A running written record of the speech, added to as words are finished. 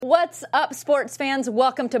What's up, sports fans?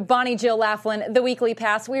 Welcome to Bonnie Jill Laflin, the Weekly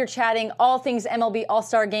Pass. We are chatting all things MLB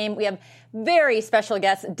All-Star Game. We have very special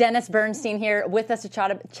guest, Dennis Bernstein, here with us to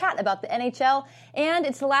chat about the NHL, and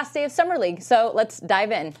it's the last day of Summer League, so let's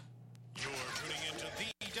dive in. You're tuning into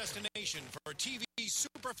the destination for TV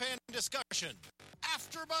superfan discussion,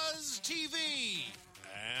 AfterBuzz TV.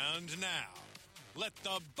 And now, let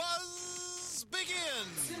the buzz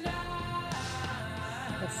begin.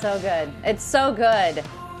 It's so good. It's so good.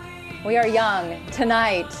 We are young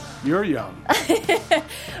tonight. You're young.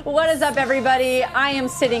 What is up, everybody? I am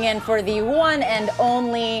sitting in for the one and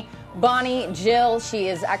only Bonnie Jill. She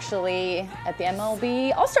is actually at the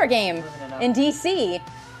MLB All-Star Game in D.C.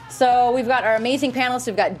 So we've got our amazing panelists.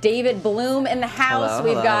 We've got David Bloom in the house.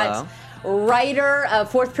 We've got writer of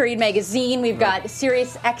Fourth Period Magazine. We've got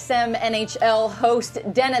Sirius XM NHL host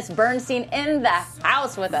Dennis Bernstein in the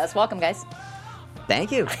house with us. Welcome, guys.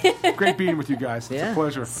 Thank you. Great being with you guys. It's a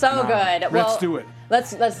pleasure. So good. Let's do it.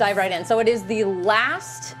 Let's dive right in. So it is the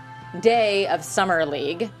last day of Summer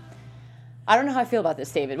League. I don't know how I feel about this,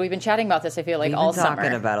 David. We've been chatting about this, I feel like, all summer. We've been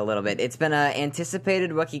talking about it a little bit. It's been an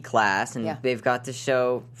anticipated rookie class, and they've got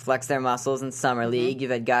to flex their muscles in Summer League.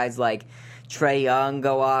 You've had guys like Trae Young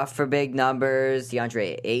go off for big numbers.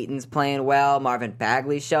 DeAndre Ayton's playing well. Marvin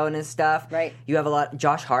Bagley's showing his stuff. Right. You have a lot.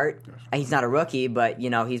 Josh Hart. He's not a rookie, but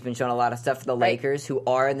he's been showing a lot of stuff for the Lakers, who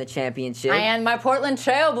are in the championship. And my Portland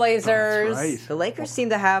Trailblazers. That's right. The Lakers seem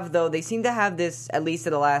to have this, at least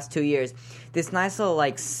in the last 2 years, this nice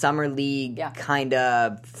little Summer League kind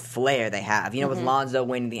of flair they have. With Lonzo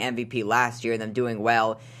winning the MVP last year and them doing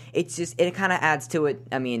well. It's just, it kind of adds to it.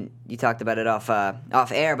 I mean, you talked about it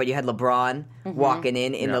off air, but you had LeBron walking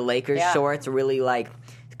in the Lakers shorts, really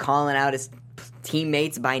calling out his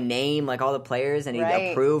teammates by name, all the players, and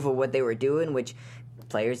he'd approve of what they were doing, which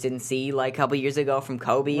players didn't see a couple years ago from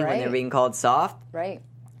Kobe when they were being called soft. Right.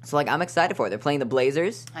 So I'm excited for it. They're playing the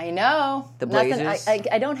Blazers. I know. The Blazers.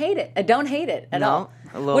 I don't hate it. I don't hate it at all.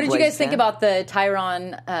 What did you guys think about the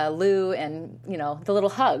Tyronn Lue and the little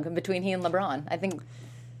hug between he and LeBron? I think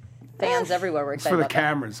fans everywhere were excited for the about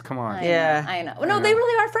cameras. that. Come on. I know. Well, no, they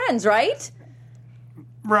really are friends, right?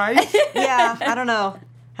 Right? Yeah, I don't know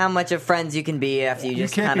how much of friends you can be after you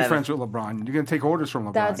just can't be friends with LeBron. You're going to take orders from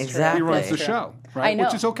LeBron. That's exactly. He runs the show, right? I know.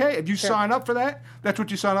 Which is okay. If you sign up for that, that's what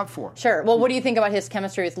you sign up for. Sure. Well, what do you think about his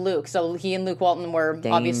chemistry with Luke? So he and Luke Walton were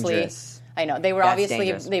obviously... I know. They were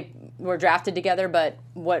they were drafted together, but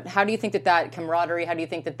how do you think that camaraderie, how do you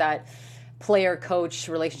think that player-coach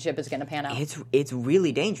relationship is going to pan out? It's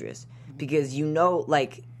really dangerous because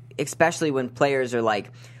especially when players are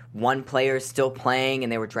one player's still playing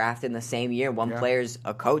and they were drafted in the same year. One player's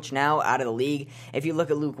a coach now out of the league. If you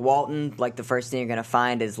look at Luke Walton, the first thing you're going to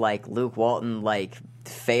find is Luke Walton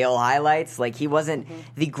fail highlights. He wasn't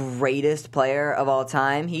the greatest player of all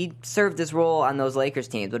time. He served his role on those Lakers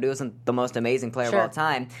teams, but he wasn't the most amazing player of all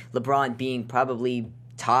time. LeBron being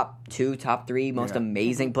top 2, top 3 most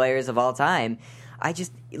amazing players of all time.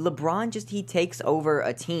 LeBron he takes over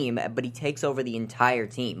a team, but he takes over the entire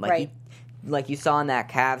team. You saw on that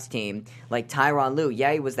Cavs team, Tyronn Lue,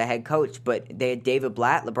 he was the head coach, but they had David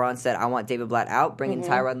Blatt. LeBron said, I want David Blatt out, bring in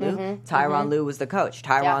Tyronn Lue. Tyronn Lue was the coach.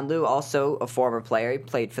 Tyronn Lue, also a former player, he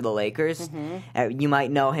played for the Lakers. You might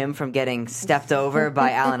know him from getting stepped over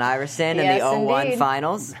by Allen Iverson in the 0-1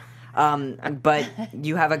 finals. But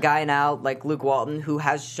you have a guy now like Luke Walton who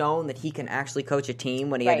has shown that he can actually coach a team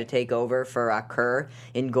when he had to take over for Kerr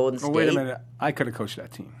in Golden State. Wait a minute. I could have coached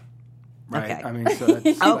that team. Right? Okay. I mean, so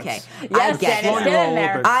that's, okay. Yes, I get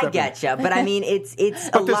you. I get you. But I mean, it's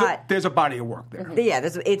a lot. There's a body of work there. Yeah,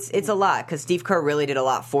 it's a lot because Steve Kerr really did a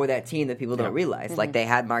lot for that team that people don't realize. They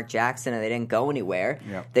had Mark Jackson and they didn't go anywhere.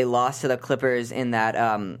 They lost to the Clippers in that.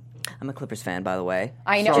 I'm a Clippers fan, by the way.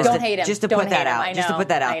 I know. Don't hate him. Just to don't put that him. out. Just to put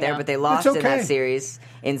that out there. But they lost in that series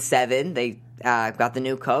in 7. They got the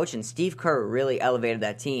new coach, and Steve Kerr really elevated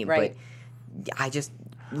that team. Right. But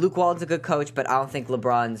Luke Walton's a good coach, but I don't think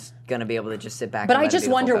LeBron's going to be able to just sit back. But and I just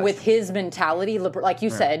wonder, coach. with his mentality, like you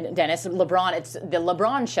said, Dennis, LeBron, it's the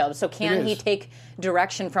LeBron show. So can he take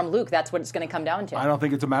direction from Luke? That's what it's going to come down to. I don't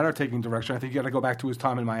think it's a matter of taking direction. I think you got to go back to his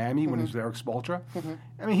time in Miami when he was with Eric Spoelstra.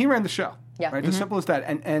 I mean, he ran the show. Yeah. Right? As simple as that.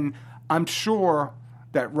 And I'm sure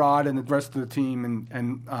that Rod and the rest of the team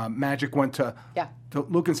and Magic went to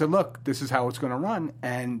Luke and said, look, this is how it's going to run,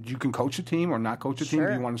 and you can coach a team or not coach a team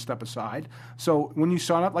if you want to step aside. So when you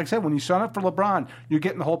sign up, like I said, when you sign up for LeBron, you're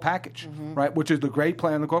getting the whole package, right, which is the great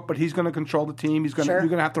play on the court, but he's going to control the team. You're going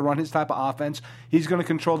to have to run his type of offense. He's going to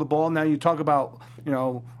control the ball. Now you talk about,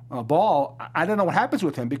 Ball. I don't know what happens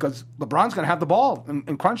with him because LeBron's going to have the ball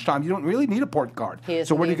in crunch time. You don't really need a point guard.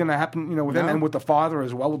 So what are you going to happen, with him and with the father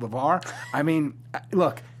as well with LeVar? I mean,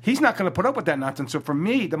 look, he's not going to put up with that nonsense. So for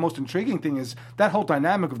me, the most intriguing thing is that whole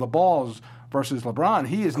dynamic of the balls versus LeBron.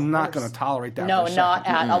 He is not going to tolerate that. No, not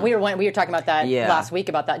at all. We were talking about that last week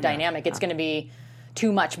about that dynamic. It's going to be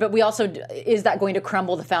too much. But we also, is that going to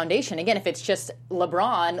crumble the foundation? Again, if it's just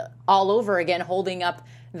LeBron all over again holding up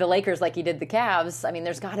the Lakers like he did the Cavs, I mean,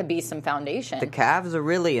 there's got to be some foundation. The Cavs are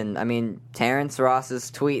really, and I mean, Terrence Ross's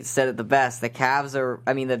tweet said it the best.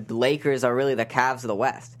 The Lakers are really the Cavs of the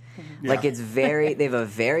West. Yeah. Like, they have a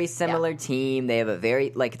very similar team. They have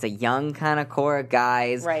it's a young kind of core of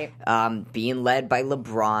guys, right? Being led by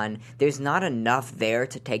LeBron. There's not enough there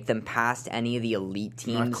to take them past any of the elite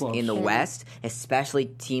teams in the West, especially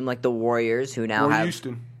a team like the Warriors, who now have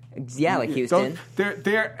Houston. Yeah, like Houston.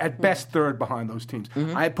 They're at best third behind those teams.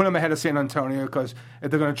 I put them ahead of San Antonio because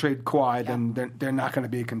if they're going to trade Kawhi, then they're not going to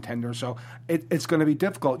be a contender. So it's going to be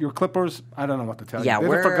difficult. Your Clippers, I don't know what to tell you.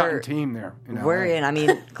 They're a forgotten team there.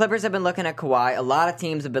 Clippers have been looking at Kawhi. A lot of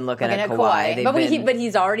teams have been looking at Kawhi. But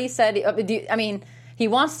he's already said, he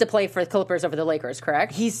wants to play for the Clippers over the Lakers,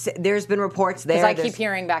 correct? There's been reports there. Because I keep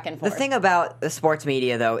hearing back and forth. The thing about the sports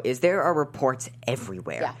media, though, is there are reports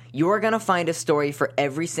everywhere. Yeah. You're going to find a story for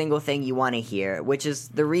every single thing you want to hear, which is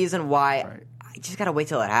the reason why I just got to wait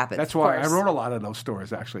till it happens. That's why I wrote a lot of those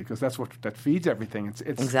stories, actually, because that feeds everything.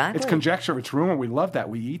 It's conjecture, it's rumor. We love that.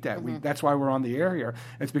 We eat that. That's why we're on the air here.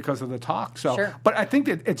 It's because of the talk. So, But I think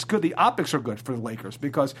that it's good. The optics are good for the Lakers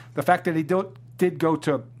because the fact that he did go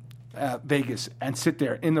to Vegas and sit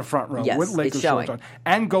there in the front row with Lakers shorts on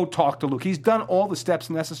and go talk to Luke. He's done all the steps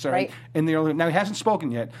necessary in the early. Now he hasn't spoken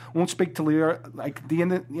yet. Won't speak to Lear. Like the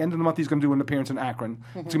end of the month, he's going to do an appearance in Akron.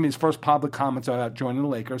 It's going to be his first public comments about joining the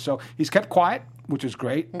Lakers. So he's kept quiet, which is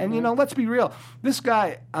great. And let's be real. This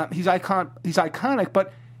guy, he's iconic,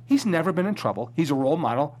 but he's never been in trouble. He's a role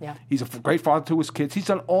model. Yeah. He's a great father to his kids. He's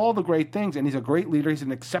done all the great things, and he's a great leader. He's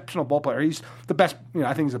an exceptional ball player. He's the best.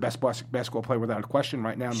 I think he's the best basketball player without a question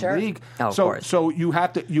right now in the league. Of course. So you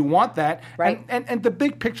want that. Right. And the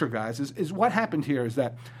big picture, guys, is what happened here is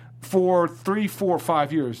that for 3, 4,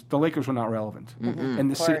 5 years, the Lakers were not relevant.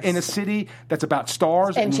 In a city that's about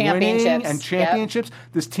stars and championships.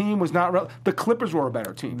 This team was not relevant. The Clippers were a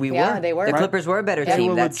better team. They were. The Clippers were a better team. They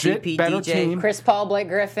were That's legit better team. Chris Paul, Blake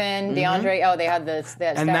Griffin, DeAndre. Oh, they had this.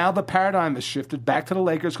 And now the paradigm has shifted back to the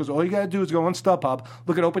Lakers because all you got to do is go on StubHub,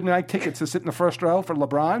 look at opening night tickets to sit in the first row for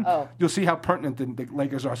LeBron. Oh. You'll see how pertinent the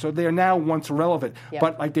Lakers are. So they are now once relevant.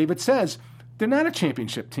 But like David says, they're not a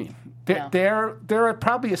championship team. They're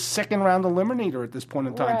probably a second round eliminator at this point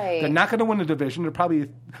in time. Right. They're not going to win the division. They're probably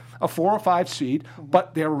a 4 or 5 seed,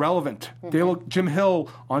 but they're relevant. Jim Hill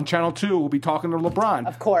on Channel 2 will be talking to LeBron.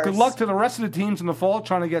 Of course. Good luck to the rest of the teams in the fall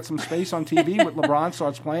trying to get some space on TV with LeBron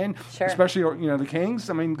starts playing, especially the Kings.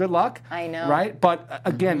 I mean, good luck. I know. Right? But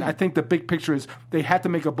again, I think the big picture is they had to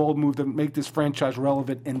make a bold move to make this franchise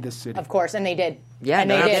relevant in this city. Of course, and they did. Yeah,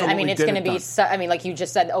 and they did. I mean, it's going to be. Like you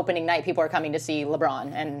just said, opening night, people are coming to see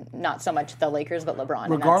LeBron, and not so much the Lakers, but LeBron.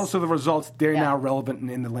 Regardless of the results, they're now relevant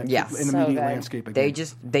in the media landscape again.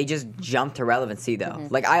 They just jumped to relevancy though.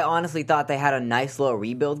 Like I honestly thought they had a nice little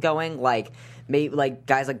rebuild going. Like maybe like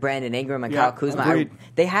guys like Brandon Ingram and Kyle Kuzma.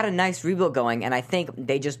 They had a nice rebuild going, and I think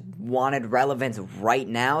they just wanted relevance right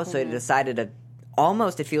now, so they decided to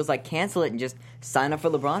almost, it feels like, cancel it and just sign up for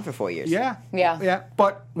LeBron for 4 years. Yeah.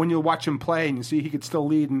 But when you watch him play and you see he could still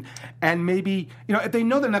lead, and maybe, if they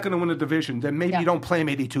know they're not going to win a division, then maybe you don't play him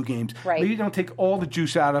 82 games. Right. Maybe you don't take all the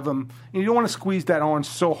juice out of him. You don't want to squeeze that orange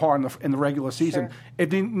so hard in the regular season. If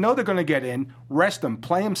they know they're going to get in, rest him,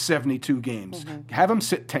 play him 72 games, have him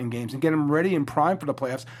sit 10 games, and get him ready and primed for the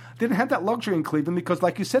playoffs. They didn't have that luxury in Cleveland because,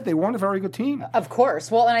 like you said, they weren't a very good team. Of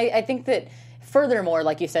course. Well, and I think that furthermore,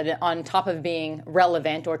 like you said, on top of being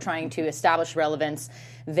relevant or trying to establish relevance,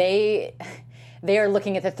 they are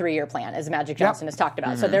looking at the 3-year plan, as Magic Johnson has talked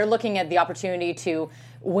about. So they're looking at the opportunity to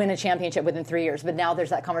win a championship within 3 years. But now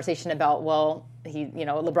there's that conversation about, well,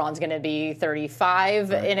 LeBron's going to be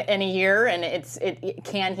 35 in a year, and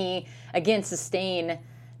can he again sustain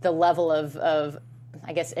the level of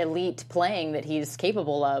I guess elite playing that he's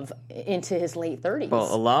capable of into his late 30s?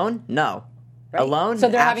 Well, alone, no. Right? Alone, so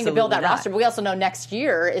they're having to build that not. roster. But we also know next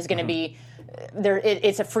year is going to be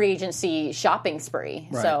it's a free agency shopping spree.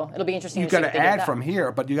 Right. So it'll be interesting. You've got to add from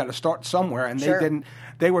here, but you got to start somewhere. And they didn't.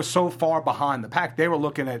 They were so far behind the pack. They were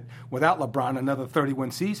looking at, without LeBron, another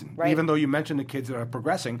 30-win season. Right. Even though you mentioned the kids that are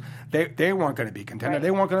progressing, they weren't going to be contender. Right.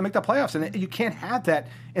 They weren't going to make the playoffs. And you can't have that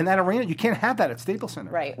in that arena. You can't have that at Staples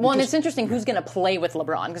Center. Right. Well, and it's interesting who's going to play with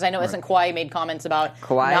LeBron, because I know Kawhi made comments about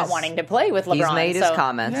not wanting to play with LeBron. He's made his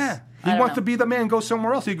comments. Yeah. He wants to be the man, go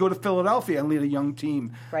somewhere else. He could go to Philadelphia and lead a young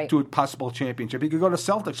team to a possible championship. He could go to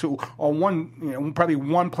Celtics, who are probably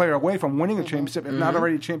one player away from winning a championship, if not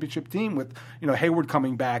already a championship team with Hayward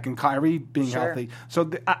coming back and Kyrie being healthy. So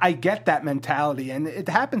I get that mentality, and it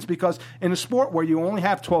happens because in a sport where you only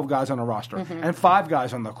have 12 guys on a roster and 5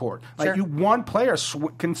 guys on the court, like one player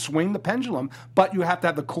can swing the pendulum, but you have to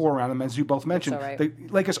have the core around them, as you both mentioned. The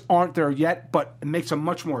Lakers aren't there yet, but it makes them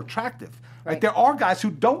much more attractive. Right. There are guys who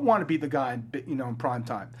don't want to be the guy in prime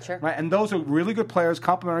time. Right? And those are really good players,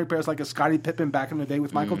 complementary players like a Scottie Pippen back in the day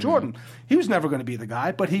with Michael Jordan. He was never going to be the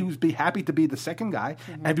guy, but he would be happy to be the second guy.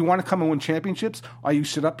 And if you want to come and win championships, are you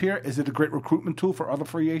sit up here? Is it a great recruitment tool for other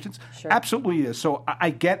free agents? Absolutely is. So I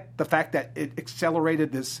get the fact that it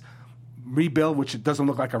accelerated this rebuild, which it doesn't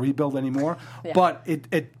look like a rebuild anymore, but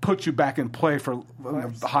it puts you back in play for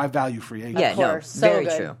high-value free agents. Yeah, no, very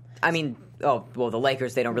true. I mean, the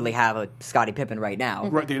Lakers, they don't really have a Scottie Pippen right now.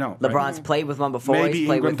 Right, they don't. LeBron's played with one before. Maybe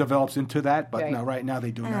Ingram develops into that, but no, right now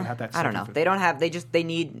they do not have that. I don't know. They don't have. They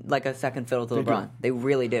need like a second fiddle to LeBron. They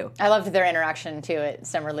really do. I loved their interaction too at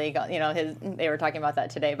Summer League. They were talking about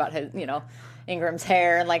that today about his, Ingram's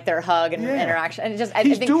hair and like their hug and interaction. And I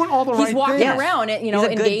think doing all the right things. He's walking around,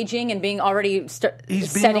 engaging and being already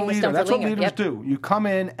setting the stuff. That's what leaders do. You come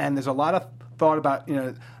in and there's a lot of thought about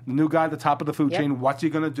the new guy at the top of the food chain. What's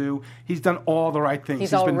he going to do? He's done all the right things.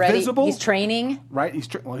 He's been visible. He's training. Right.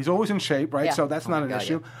 He's always in shape. Right. Yeah. So that's not an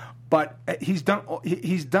issue. But he's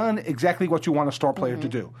done exactly what you want a star player to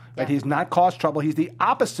do. Right? He's not caused trouble. He's the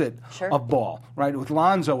opposite of Ball. Right. With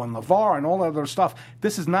Lonzo and LeVar and all that other stuff.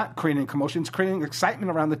 This is not creating commotion. It's creating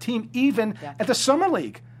excitement around the team, even at the Summer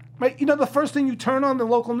League. Right, the first thing you turn on the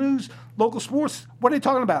local news, local sports, what are they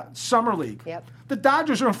talking about? Summer League. Yep. The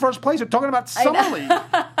Dodgers are in first place. They're talking about Summer League.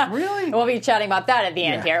 Really? We'll be chatting about that at the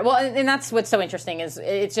end here. Well, and that's what's so interesting is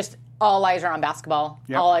it's just all eyes are on basketball.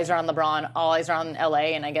 Yep. All eyes are on LeBron. All eyes are on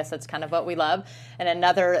LA, and I guess that's kind of what we love. And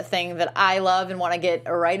another thing that I love and want to get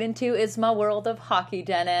right into is my world of hockey,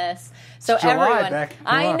 Dennis. So everyone,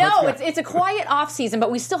 I know it's a quiet off season,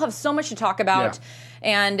 but we still have so much to talk about. Yeah.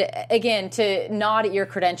 And again, to nod at your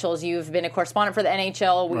credentials, you've been a correspondent for the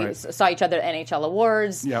NHL. We saw each other at NHL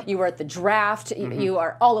Awards. Yep. You were at the draft. You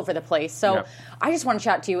are all over the place. So I just want to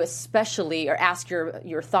chat to you, especially, or ask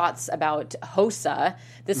your thoughts about Hossa.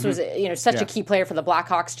 This was such a key player for the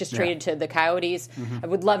Blackhawks, just traded to the Coyotes. I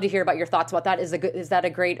would love to hear about your thoughts about that. Is that a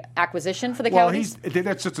great acquisition for the Coyotes? Well,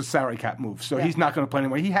 that's just a salary cap move. So he's not going to play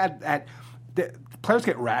anyway. He had players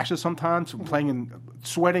get rashes sometimes from playing in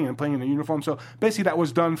sweating and playing in a uniform. So basically, that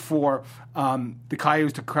was done for the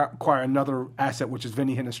Coyotes to acquire another asset, which is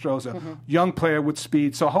Vinny Hinostroza, young player with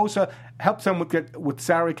speed. So Hossa helps them with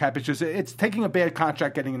salary cap issues. It's taking a bad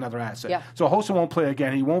contract, getting another asset. Yeah. So Hossa won't play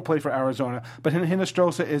again. He won't play for Arizona. But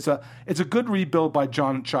Hinostroza it's a good rebuild by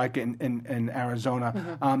John Chaika in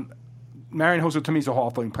Arizona. Marian Hossa, to me, is a Hall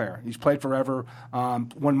of Fame player. He's played forever,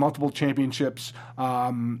 won multiple championships,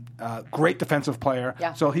 great defensive player.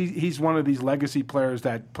 Yeah. So he's one of these legacy players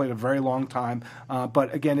that played a very long time.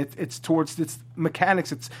 But again, it's towards its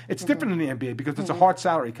mechanics. It's different in the NBA because it's a hard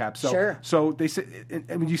salary cap. So they say,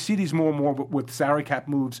 and you see these more and more with salary cap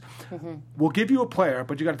moves. We'll give you a player,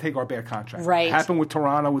 but you got to take our bad contract. Right. Happened with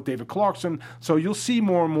Toronto with David Clarkson. So you'll see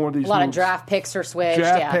more and more of these. A lot of draft picks are switched.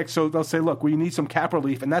 Draft picks. So they'll say, look, we need some cap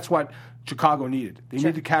relief, and that's what Chicago needed. They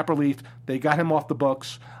needed cap relief. They got him off the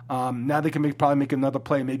books. Now they can probably make another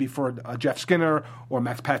play, maybe for Jeff Skinner or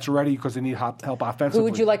Max Pacioretty because they need help offensively. Who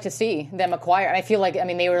would you like to see them acquire? I feel like,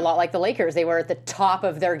 they were a lot like the Lakers. They were at the top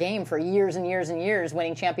of their game for years and years and years,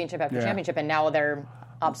 winning championship after championship, and now they're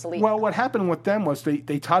obsolete. Well, what happened with them was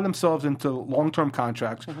they tied themselves into long-term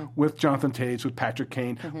contracts with Jonathan Toews, with Patrick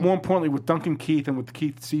Kane, more importantly with Duncan Keith and with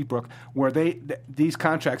Keith Seabrook, where these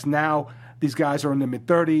contracts now. These guys are in the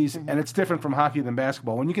mid-30s, and it's different from hockey than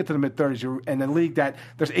basketball. When you get to the mid-30s, you're in a league that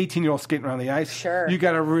there's 18-year-olds skating around the ice. You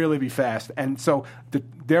got to really be fast. And so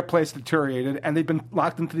their play's deteriorated, and they've been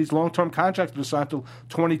locked into these long-term contracts that are signed until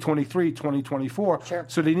 2023, 2024.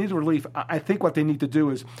 So they need relief. I think what they need to do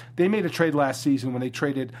is they made a trade last season when they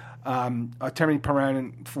traded Terry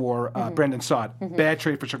Paranin for Brendan Saad. Bad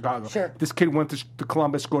trade for Chicago. This kid went to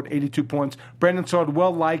Columbus, scored 82 points. Brendan Saad,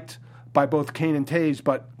 well-liked by both Kane and Toews,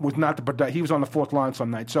 but was not he was on the fourth line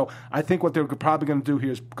some night. So I think what they're probably going to do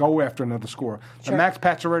here is go after another scorer. And Max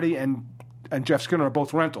Pacioretty and Jeff Skinner are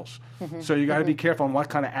both rentals. So you got to be careful on what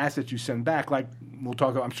kind of assets you send back. Like we'll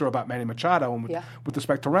talk, I'm sure, about Manny Machado and with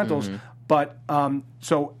respect to rentals. But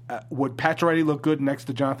would Pacioretty look good next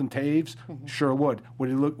to Jonathan Toews? Sure would.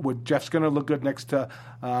 Would Jeff Skinner look good next to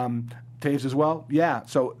Taves as well. Yeah.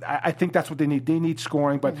 So I think that's what they need. They need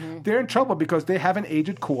scoring, but they're in trouble because they have an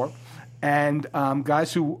aged core. And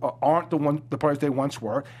guys who aren't the players they once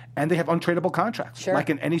were, and they have untradeable contracts. Sure.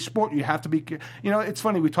 Like in any sport, you have to be. It's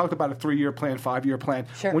funny. We talked about a 3-year plan, 5-year plan.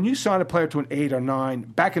 Sure. When you sign a player to an 8 or 9,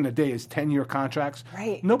 back in the day, it's 10-year contracts.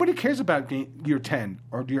 Right. Nobody cares about year 10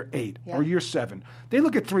 or year 8 or year 7. They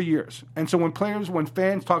look at 3 years. And so when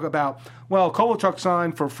fans talk about, well, Kovalchuk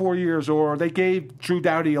signed for 4 years, or they gave Drew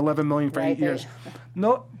Doughty $11 million for 8 years.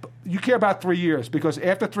 No, you care about 3 years because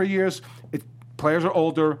after 3 years, players are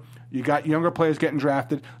older. You got younger players getting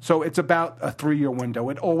drafted, so it's about a 3-year window.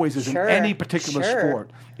 It always is in any particular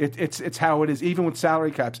sport. It's how it is, even with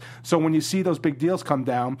salary caps. So when you see those big deals come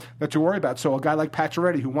down, that you worry about. So a guy like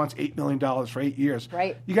Pacioretty, who wants $8 million for 8 years,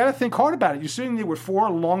 you got to think hard about it. You're sitting there with 4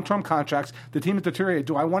 long-term contracts. The team is deteriorated.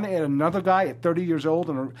 Do I want to add another guy at 30 years old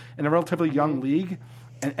in a relatively young league?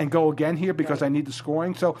 And go again here because I need the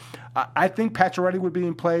scoring. So I think Pacioretty would be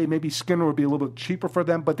in play. Maybe Skinner would be a little bit cheaper for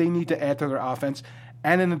them, but they need to add to their offense.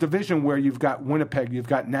 And in a division where you've got Winnipeg, you've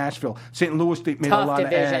got Nashville, St. Louis, they made a lot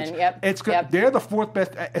of ads. It's good. They're the 4th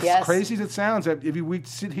best. As crazy as it sounds, if we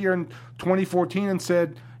sit here in 2014 and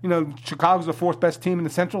said, Chicago's the 4th best team in the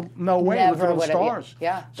Central, no way. Never look at those stars.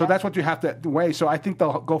 So that's what you have to weigh. So I think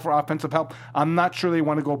they'll go for offensive help. I'm not sure they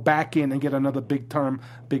want to go back in and get another big-time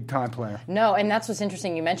player. No, and that's what's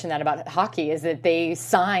interesting. You mentioned that about hockey is that they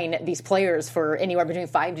sign these players for anywhere between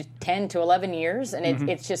 5 to 10 to 11 years, and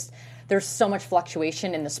it's just there's so much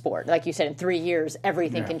fluctuation in the sport. Like you said, in 3 years,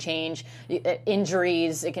 everything can change.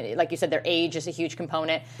 Injuries, like you said, their age is a huge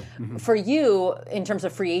component. For you, in terms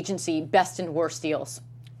of free agency, best and worst deals?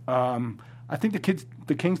 I think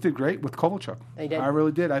the Kings did great with Kovalchuk. They did. I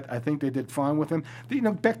really did. I think they did fine with him.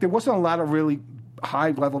 Beck, there wasn't a lot of really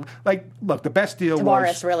high level. Like, look, the best deal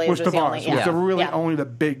was Tavares. It was really only the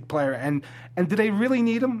big player. And did they really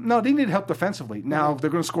need him? No, they needed help defensively. Now,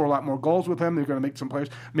 they're going to score a lot more goals with him. They're going to make some players.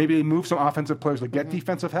 Maybe they move some offensive players to get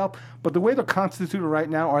defensive help. But the way they're constituted right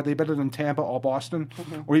now, are they better than Tampa or Boston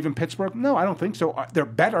or even Pittsburgh? No, I don't think so. They're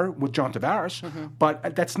better with John Tavares.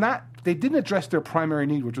 But that's not – they didn't address their primary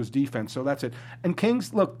need, which was defense. So that's it. And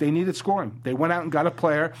Kings, look, they needed scoring. They went out and got a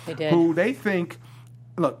player who they think –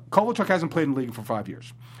 look, Kovalchuk hasn't played in the league for 5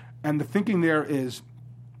 years. And the thinking there is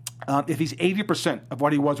if he's 80% of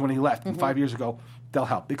what he was when he left 5 years ago, they'll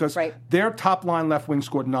help. Because their top-line left wing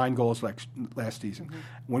scored 9 goals last season.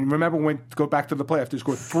 When go back to the playoffs, they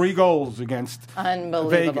scored 3 goals against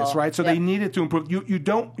Vegas, right? So they needed to improve.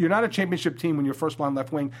 You're not a championship team when you're first-line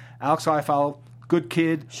left wing. Alex Iafallo, good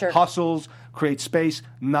kid, hustles, creates space,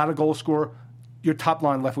 not a goal scorer. Your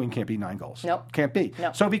top-line left wing can't be 9 goals. Nope. Can't be.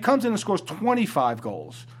 Nope. So if he comes in and scores 25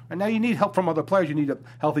 goals, and now you need help from other players. You need a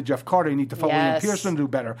healthy Jeff Carter. You need to William Pearson to do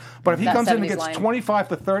better. But if he comes in and gets 25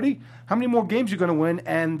 to 30, how many more games are you going to win?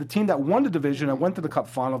 And the team that won the division and went to the Cup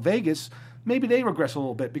final, Vegas, maybe they regress a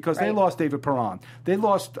little bit because they lost David Perron. They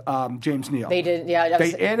lost James Neal. They did,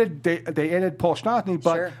 They added Paul Stastny,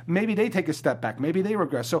 but maybe they take a step back. Maybe they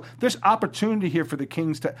regress. So there's opportunity here for the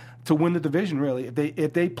Kings to win the division, really.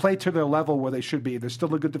 If they play to their level where they should be. They're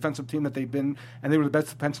still a good defensive team that they've been, and they were the best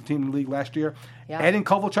defensive team in the league last year. Adding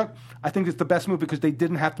Kovalchuk, I think it's the best move because they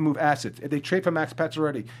didn't have to move assets. If they trade for Max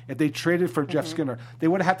Pacioretty, if they traded for Jeff Skinner, they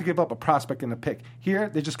would have had to give up a prospect and a pick. Here,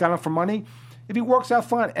 they just got him for money. If he works out,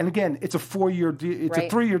 fine. And again, it's a 4-year deal. It's a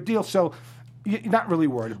 3-year deal, so you're not really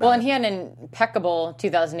worried about it. Well, and he had an impeccable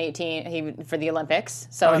 2018 for the Olympics.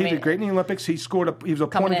 So he did great in the Olympics. He was a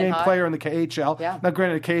point-a-game player in the KHL. Now,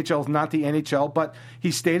 granted, the KHL is not the NHL, but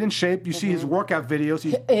he stayed in shape. You see his workout videos.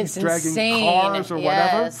 He's dragging insane. Cars or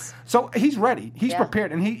whatever. So he's ready. He's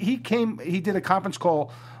prepared. And he did a conference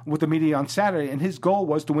call with the media on Saturday, and his goal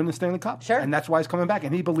was to win the Stanley Cup. And that's why he's coming back.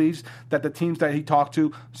 And he believes that the teams that he talked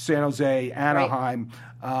to, San Jose, Anaheim,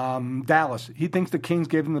 Dallas, he thinks the Kings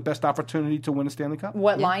gave him the best opportunity to win a Stanley Cup.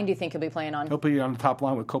 What line do you think he'll be playing on? He'll be on the top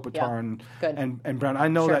line with Kopitar and Brown. I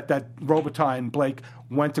know that Robitaille and Blake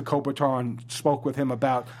went to Kopitar and spoke with him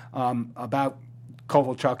about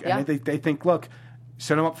Kovalchuk, and they think, look,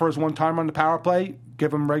 set him up for his one time on the power play,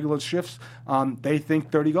 give him regular shifts. They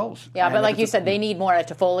think 30 goals. Yeah, but like you said, they need more out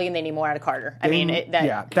of Toffoli and they need more out of Carter.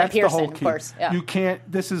 That's Pearson, the whole key. Of course. Yeah. You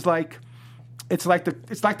can't. This is like. It's like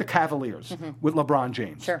the Cavaliers with LeBron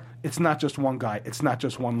James. It's not just one guy. It's not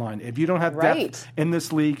just one line. If you don't have depth in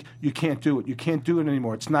this league, you can't do it. You can't do it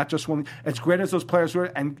anymore. It's not just one. As great as those players were,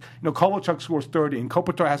 and Kovalchuk scores 30, and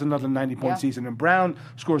Kopitar has another 90-point season, and Brown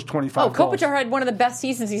scores 25 goals. Kopitar had one of the best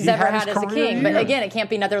seasons he's ever had as a King. But again, it can't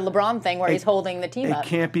be another LeBron thing where he's holding the team up. It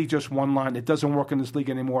can't be just one line. It doesn't work in this league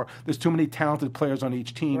anymore. There's too many talented players on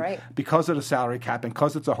each team because of the salary cap and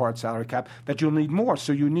because it's a hard salary cap that you'll need more.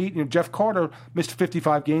 So you need Jeff Carter missed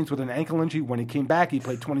 55 games with an ankle injury. When he came back, he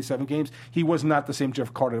played 27 games. He was not the same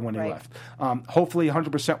Jeff Carter when he left. Hopefully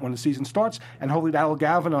 100% when the season starts, and hopefully that will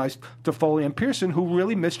galvanize Toffoli and Pearson, who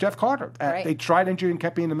really missed Jeff Carter. They tried injury and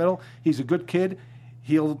kept him in the middle. He's a good kid.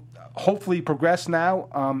 He'll hopefully progress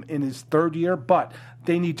now in his third year, but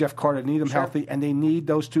they need Jeff Carter, they need him healthy, and they need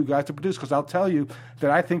those two guys to produce, because I'll tell you that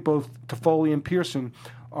I think both Toffoli and Pearson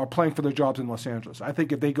are playing for their jobs in Los Angeles. I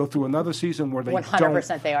think if they go through another season where they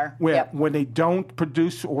 100% they are. When they don't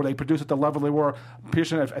produce, or they produce at the level they were,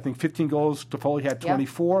 Pearson had, I think, 15 goals, Toffoli had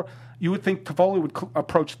 24. You would think Toffoli would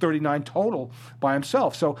approach 39 total by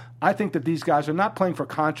himself. So I think that these guys are not playing for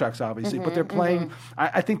contracts, obviously, but they're playing.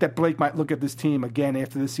 I think that Blake might look at this team again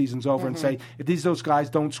after this season's over and say, if those guys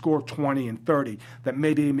don't score 20 and 30, that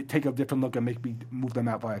maybe take a different look and maybe move them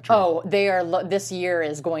out via trade. Oh, they are. This year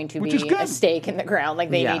is going to be a stake in the ground. Like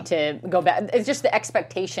they need to go back. It's just the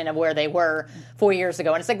expectation of where they were 4 years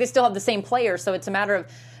ago, and it's like they still have the same players. So it's a matter of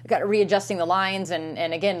readjusting the lines, and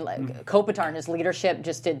again, Kopitar and his leadership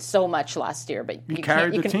just did so much last year. But you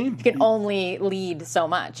carried the team. You can only lead so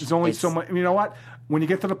much. There's only so much. You know what? When you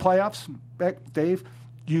get to the playoffs, Dave,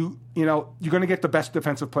 you're going to get the best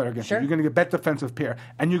defensive player against you. You're going to get best defensive pair,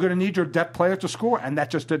 and you're going to need your depth player to score, and that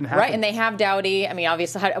just didn't happen. Right, and they have Doughty. I mean,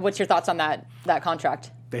 obviously, what's your thoughts on that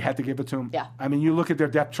contract? They had to give it to him. Yeah. I mean, you look at their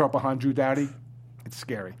depth chart behind Drew Doughty, it's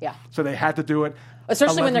scary. Yeah. So they had to do it.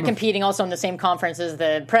 Especially when they're competing also in the same conference as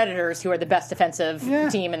the Predators, who are the best defensive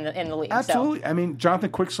team in the league. Absolutely. So. I mean,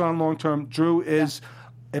 Jonathan Quick's on long term. Drew is,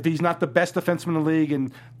 if he's not the best defenseman in the league,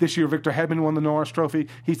 and this year Victor Hedman won the Norris Trophy,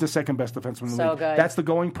 he's the second best defenseman in the league. Good. That's the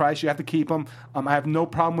going price. You have to keep him. I have no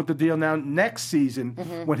problem with the deal now. Next season,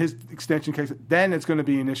 when his extension kicks, then it's going to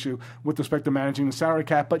be an issue with respect to managing the salary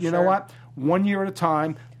cap. But you know what? 1 year at a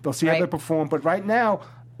time. They'll see how they perform. But right now,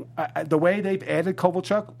 the way they've added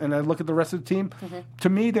Kovalchuk, and I look at the rest of the team, to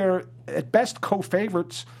me, they're at best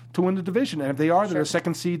co-favorites to win the division. And if they are, they're a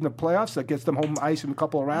second seed in the playoffs. That gets them home ice in a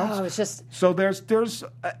couple of rounds. Oh, it's just... So there's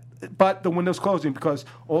but the window's closing, because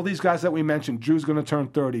all these guys that we mentioned, Drew's going to turn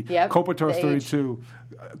 30. Kopitar's 32.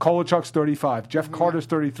 Kovalchuk's 35. Jeff Carter's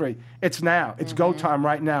 33. It's now. It's go time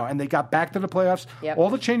right now. And they got back to the playoffs.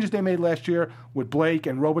 All the changes they made last year with Blake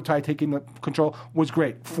and Robitaille taking the control was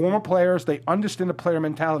great. Former players, they understand the player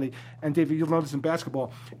mentality. And, David, you'll notice in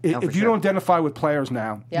basketball, if you don't identify with players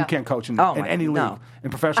now, you can't coach in any league,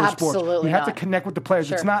 in professional sports. You have to connect with the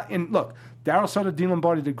players. It's not in – look, Darryl Sutter, Dean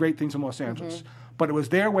Lombardi did great things in Los Angeles. But it was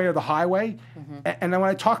their way or the highway. And then when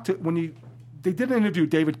I talked to they did an interview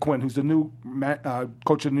with David Quinn, who's the new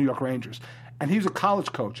coach of the New York Rangers, and he was a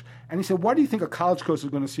college coach. And he said, "Why do you think a college coach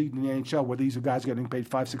is going to see in the NHL where these are guys getting paid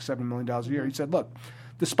 $5, $6, $7 million a year?" He said, "Look,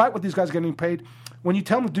 despite what these guys are getting paid, when you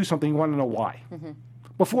tell them to do something, you want to know why.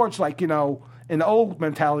 Before it's like in the old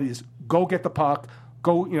mentality is go get the puck,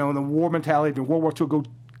 go in the war mentality, in World War II, go."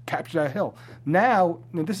 Capture that hill. Now,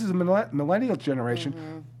 this is a millennial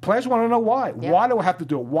generation. Players want to know why. Why do I have to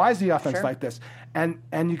do it? Why is the offense like this? And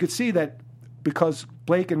you could see that because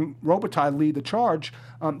Blake and Robitaille lead the charge,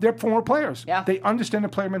 they're former players. They understand the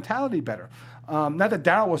player mentality better. Not that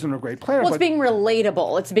Darryl wasn't a great player. Well, it's being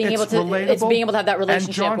relatable. It's being able to have that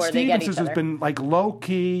relationship where they get each other. And John Stevens has been like low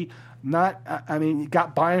key. You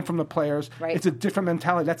got buy-in from the players. Right. It's a different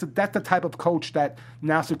mentality. That's the type of coach that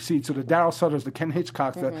now succeeds. So the Darryl Sutters, the Ken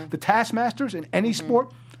Hitchcocks, the taskmasters in any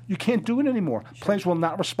sport, you can't do it anymore. Players will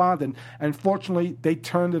not respond. And unfortunately, they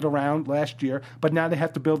turned it around last year, but now they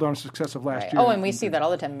have to build on the success of last year. Oh, and we see that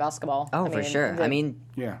all the time in basketball. Oh, for sure.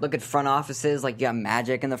 Look at front offices. Like, you got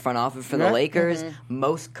Magic in the front office for the Lakers.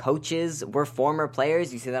 Most coaches were former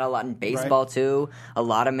players. You see that a lot in baseball, too. A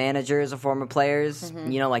lot of managers are former players.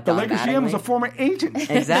 Like the Lakers GM was a former agent.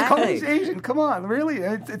 Exactly. They call his agent. Come on, really?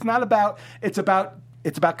 It's not about. It's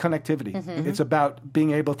about connectivity. It's about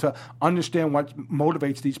being able to understand what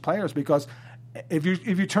motivates these players. Because if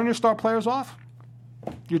you turn your star players off,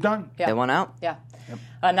 you're done. They went out. Yeah.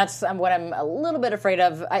 And that's what I'm a little bit afraid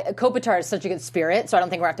of. Kopitar is such a good spirit, so I don't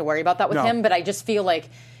think we're going to have to worry about that with him. But I just feel like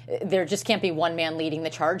there just can't be one man leading the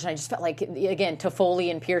charge. And I just felt like, again,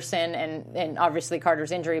 Toffoli and Pearson and obviously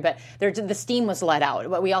Carter's injury, but the steam was let out.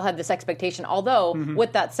 But we all had this expectation. Although,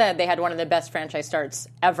 with that said, they had one of the best franchise starts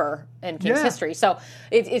ever in Kings history. So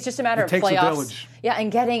it's just a matter of playoffs. Takes a village. Yeah,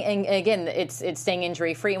 and again, it's staying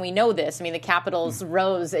injury free, and we know this. I mean, the Capitals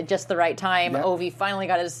rose at just the right time. Ovi finally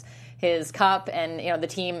got his his cup and the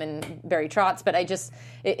team and Barry Trotz. But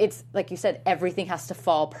it's like you said, everything has to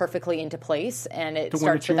fall perfectly into place, and it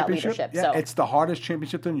starts with that leadership. Yeah, so it's the hardest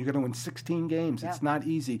championship. Then you're going to win 16 games. It's not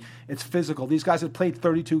easy. It's physical. These guys have played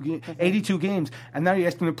 82 games, and now you're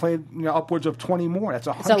asking them to play upwards of 20 more. That's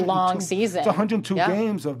it's a long season. It's 102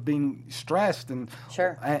 games of being stressed, and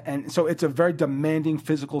so it's a very demanding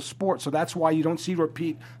physical sport. So that's why you don't see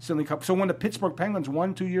repeat Stanley Cup. So when the Pittsburgh Penguins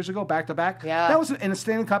won 2 years ago, back to back, that was in a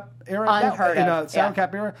Stanley Cup era, unheard in of. a Stanley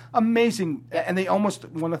Cup era, amazing. And they almost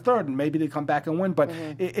won a third, and maybe they come back and win. But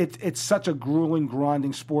it's such a grueling,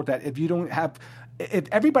 grinding sport that if you don't have. If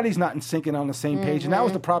everybody's not in sync and on the same page, and that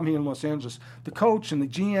was the problem here in Los Angeles, the coach and the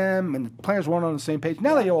GM and the players weren't on the same page.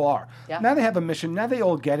 Now they all are. Yeah. Now they have a mission. Now they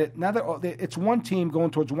all get it. Now it's one team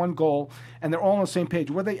going towards one goal, and they're all on the same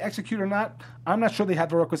page. Whether they execute or not, I'm not sure they have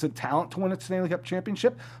the requisite talent to win a Stanley Cup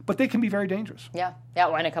championship, but they can be very dangerous. Yeah.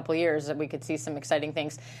 Well, in a couple of years, we could see some exciting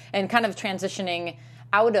things. And kind of transitioning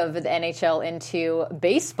out of the NHL into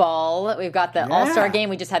baseball. We've got the All-Star game.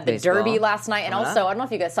 We just had the Derby last night. And also, I don't know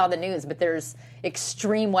if you guys saw the news, but there's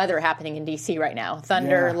extreme weather happening in D.C. right now.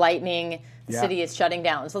 Thunder, lightning. The city is shutting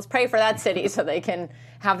down. So let's pray for that city so they can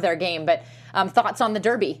have their game. But thoughts on the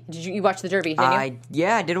Derby? Did you watch the Derby? Didn't you?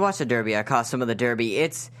 Yeah, I did watch the Derby. I caught some of the Derby.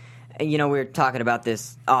 It's, we were talking about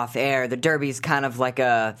this off air. The Derby's kind of like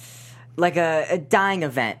a dying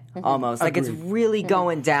event almost. Like it's really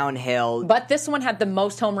going downhill. But this one had the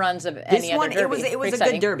most home runs of any other Derby. It was a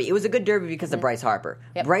good Derby. It was a good Derby because of Bryce Harper.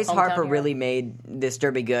 Yep. Bryce Harper really made this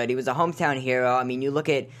Derby good. He was a hometown hero. I mean, you look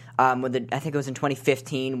at I think it was in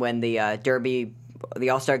 2015 when the Derby.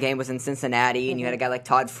 The All-Star game was in Cincinnati, and you had a guy like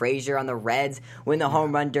Todd Frazier on the Reds win the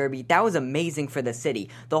home run derby. That was amazing for the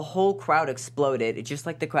city. The whole crowd exploded, just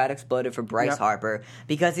like the crowd exploded for Bryce Harper,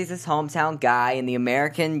 because he's this hometown guy in the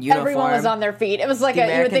American uniform. Everyone was on their feet. It was like you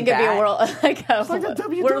would think it'd be a World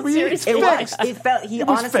Series. It felt.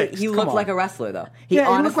 He looked like a wrestler, though. He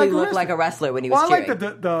honestly looked like a wrestler when he was cheering. I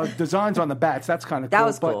like the designs on the bats. That's kind of cool. That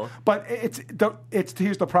was cool. But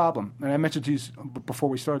here's the problem, and I mentioned to you before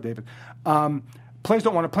we started, David. Players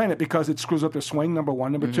don't want to play in it because it screws up their swing, number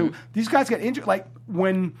one. Number two, these guys get injured. Like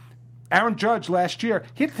when Aaron Judge last year,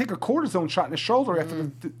 he had to take a cortisone shot in the shoulder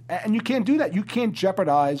and you can't do that. You can't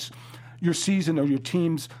jeopardize your season or your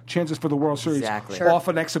team's chances for the World Series off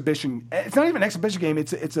an exhibition. It's not even an exhibition game.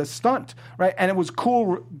 It's a stunt, right? And it was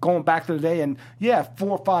cool going back to the day. And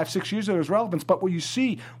 4, 5, 6 years ago, there's relevance. But when you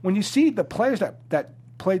see the players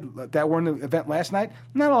that were in the event last night,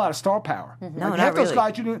 not a lot of star power. No, half those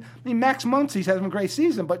guys, Max Muncy's having a great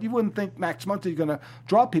season, but you wouldn't think Max Muncy's going to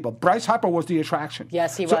draw people. Bryce Harper was the attraction.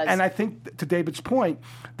 Yes, he was. And I think, to David's point,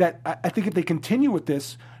 that I think if they continue with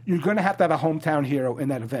this, you're going to have a hometown hero in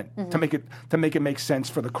that event to make it make sense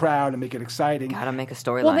for the crowd and make it exciting. Got to make a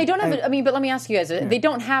storyline. Well, they don't have. But let me ask you guys: they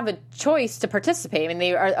don't have a choice to participate.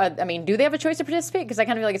 I mean, do they have a choice to participate? Because I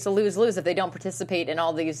kind of feel like it's a lose-lose if they don't participate in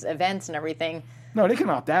all these events and everything. No, they can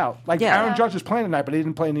opt out. Aaron Judge is playing tonight, but he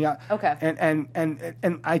didn't play in the. Okay.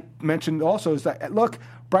 And I mentioned also is that look.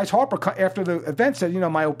 Bryce Harper, after the event, said,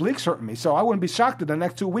 my obliques hurting me. So I wouldn't be shocked if the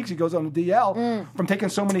next 2 weeks he goes on the DL from taking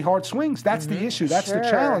so many hard swings. That's the issue. That's the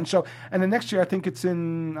challenge. So, and the next year, I think it's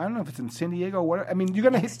in, I don't know if it's in San Diego or whatever. I mean, you're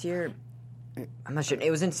going to hit. Next year, I'm not sure. It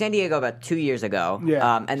was in San Diego about 2 years ago.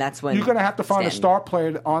 Yeah. And that's when. You're going to have to find a star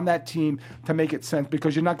player on that team to make it sense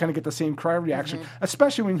because you're not going to get the same crowd reaction,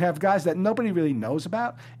 especially when you have guys that nobody really knows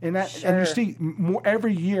about. And you see more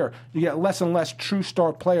every year, you get less and less true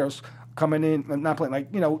star players coming in and not playing.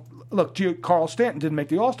 Look, Carl Stanton didn't make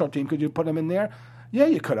the All-Star team. Could you put him in there? Yeah,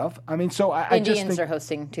 you could have. I mean, so I Indians just think are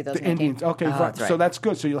hosting 2019. The Indians, okay, that's right. So that's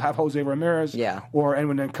good. So you'll have Jose Ramirez, or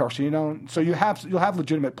Edwin Carcino. So you'll have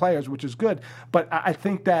legitimate players, which is good. But I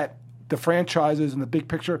think that the franchises and the big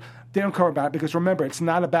picture, they don't care about it because remember, it's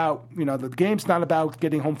not about the game's not about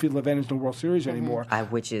getting home field advantage in the World Series anymore,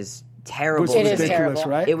 which is terrible. It is ridiculous,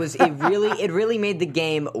 terrible. Right? It really made the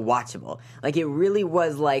game watchable. Like it really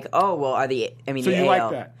was like, oh well, So the you AL,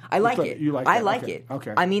 like that? I like it. You like I that? like Okay. it.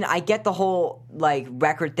 Okay. I mean, I get the whole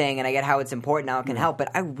record thing, and I get how it's important, how it can help, but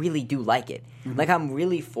I really do like it. Like I'm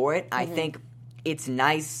really for it. I think it's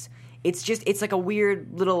nice. It's like a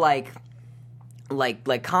weird little like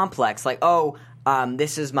complex.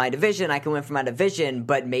 This is my division. I can win from my division,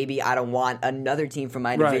 but maybe I don't want another team from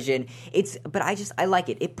my division. But I like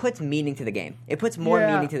it. It puts meaning to the game. It puts more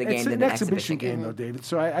meaning to the game than an exhibition game, though, David.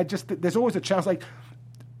 So I just there's always a challenge.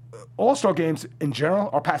 All-Star games in general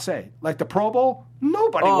are passé. Like the Pro Bowl,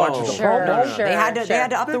 Nobody watches the Pro Bowl. Sure, they had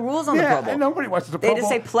to up the rules on the Pro Bowl. And nobody watches the Pro Bowl. They just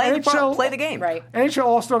say play the game. Right. NHL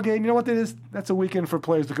All-Star Game, you know what that is? That's a weekend for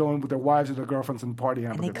players to go in with their wives or their girlfriends and party.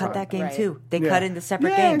 And they cut that game Right. too. They cut into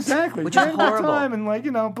separate yeah, games. Exactly. Which is horrible. Time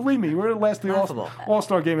and believe me, we're the last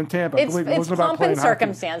All-Star Game in Tampa. It's believe me, it wasn't about pomp and playing hockey.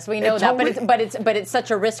 circumstance. We know that, but it's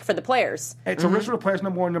such a risk for the players. It's a risk for the players,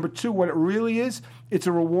 number one. Number two, what it really is, it's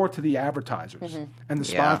a reward to the advertisers and the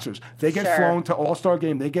sponsors. They get flown to All-Star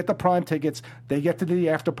Game. They get the prime tickets. They get to the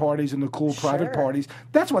after parties and the cool private parties.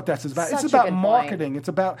 That's what that's about. Such it's a about good marketing. point. It's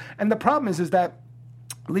about, and the problem is that,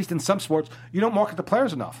 at least in some sports, you don't market the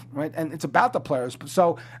players enough, right? And it's about the players.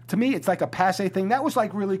 So to me, it's like a passé thing. That was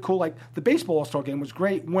like really cool. Like the baseball All-Star Game was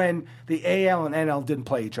great when the AL and NL didn't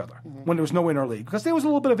play each other, when there was no interleague. Because there was a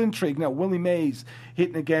little bit of intrigue. Willie Mays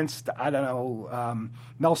hitting against,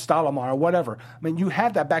 Mel Stottlemyre or whatever. I mean, you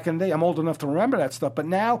had that back in the day. I'm old enough to remember that stuff. But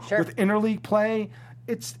now with interleague play,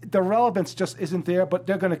 it's the relevance just isn't there, but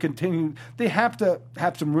they're going to continue. They have to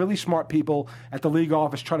have some really smart people at the league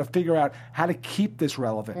office try to figure out how to keep this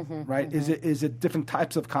relevant, right? Is it different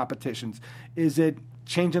types of competitions? Is it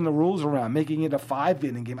changing the rules around, making it a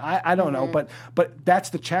 5-inning game? I don't know, but that's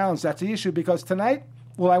the challenge. That's the issue because tonight,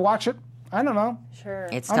 will I watch it? I don't know. Sure.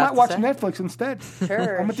 I might watch Netflix instead.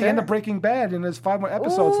 Sure. I'm at the end of Breaking Bad, and there's 5 more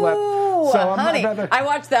episodes left. So honey, I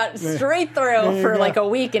watched that straight through for like a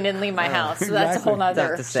week and didn't leave my house. So that's a whole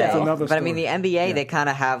nother show. But I mean, the NBA, they kind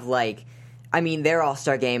of have their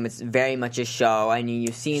All-Star Game is very much a show. I mean,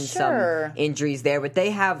 you've seen some injuries there, but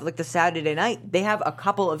they have the Saturday night. They have a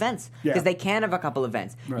couple events because they can have a couple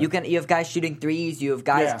events. Right. You have guys shooting threes, you have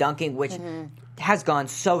guys dunking, which has gone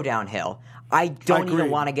so downhill. I don't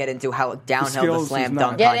even want to get into how downhill the slam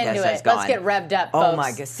dunk contest has gone. Let's get revved up, folks. Oh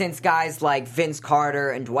my God! Since guys like Vince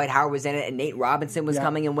Carter and Dwight Howard was in it, and Nate Robinson was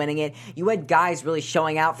coming and winning it, you had guys really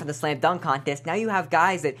showing out for the slam dunk contest. Now you have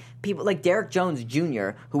guys that people like Derek Jones Jr.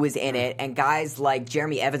 who was in it, and guys like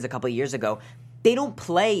Jeremy Evans a couple of years ago. They don't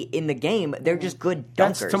play in the game; they're just good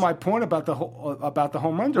dunkers. That's to my point about the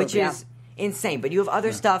home run derby, which is insane. But you have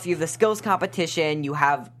other stuff. You have the skills competition. You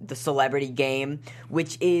have the celebrity game,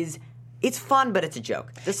 which is. It's fun, but it's a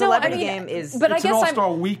joke. The celebrity game is... But it's an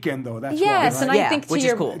All-Star weekend, though. That's yes, why, right? And I think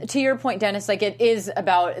to your point, Dennis, like it is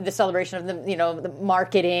about the celebration of the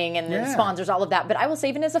marketing and the sponsors, all of that. But I will say,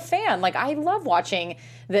 even as a fan, like I love watching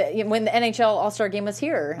when the NHL All-Star Game was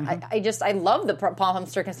here. I love the pomp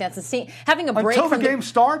circumstance and having a break until from the game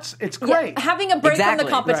starts. It's great. Having a break from the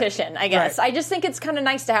competition. Right. I guess I just think it's kind of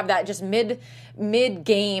nice to have that just mid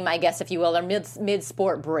game, I guess, if you will, or mid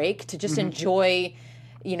sport break to just enjoy.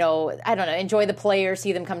 I don't know, enjoy the players,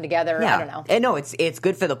 see them come together. Yeah. I don't know. And no, it's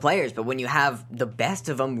good for the players, but when you have the best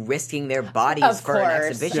of them risking their bodies for an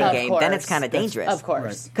exhibition game, then it's kind of dangerous. Of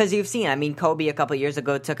course. Because you've seen, Kobe a couple of years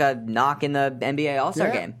ago took a knock in the NBA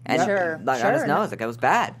All-Star game. And on his nose, it was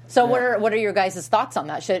bad. So what are your guys' thoughts on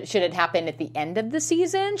that? Should it happen at the end of the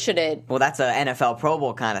season? Should it? Well, that's an NFL Pro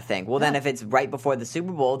Bowl kind of thing. Well, then if it's right before the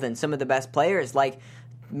Super Bowl, then some of the best players, like...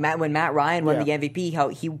 when Matt Ryan won the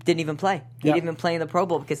MVP, he didn't even play. He didn't even play in the Pro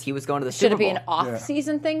Bowl because he was going to the Super Bowl. Should it be an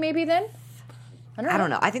off-season thing maybe then? I don't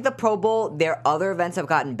know. I think the Pro Bowl, their other events have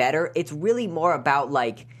gotten better. It's really more about,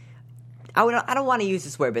 like, I don't want to use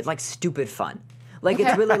this word, but it's like stupid fun. Like,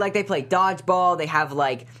 it's really like they play dodgeball. They have,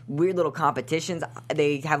 like, weird little competitions.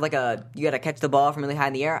 They have, like, you got to catch the ball from really high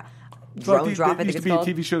in the air. Drone drop, it used to be a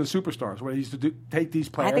TV show, The Superstars, where they used to take these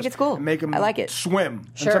players. I think it's cool. And make them swim.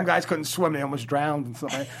 Sure. And some guys couldn't swim; they almost drowned and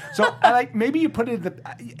stuff. So, maybe you put it.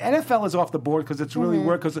 NFL is off the board because it's really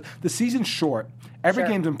weird because the season's short. Every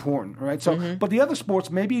game's important, right? So, but the other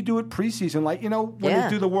sports, maybe you do it preseason, like when they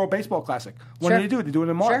do the World Baseball Classic. When do they do it? They do it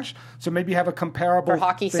in March. Sure. So maybe you have a comparable. For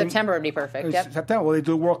hockey, thing. September would be perfect. Yep. September. Well, they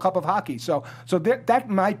do the World Cup of Hockey. So that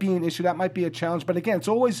might be an issue. That might be a challenge. But again, it's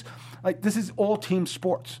always like this is all team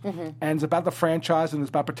sports, and it's about the franchise and it's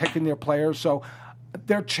about protecting their players. So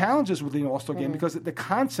there are challenges with the All-Star game because the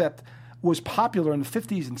concept was popular in the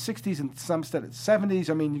 50s and 60s and some said 70s.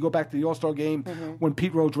 I mean, you go back to the All-Star game when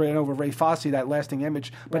Pete Rose ran over Ray Fosse, that lasting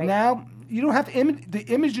image. But now you don't have the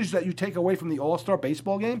images that you take away from the All-Star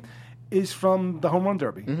baseball game is from the home run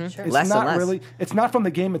derby. Sure. It's less not and less. really. It's not from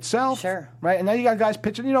the game itself. Sure. Right. And now you got guys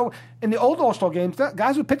pitching. In the old All-Star games,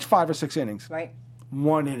 guys would pitch 5 or 6 innings. Right.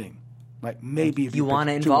 1 inning. Like maybe if you want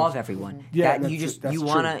to involve everyone. Yeah,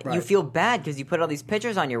 you feel bad because you put all these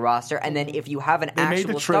pitchers on your roster, and then if you have an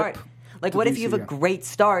actual start, like what if you have a great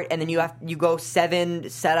start and then you go 7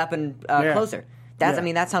 setup and closer?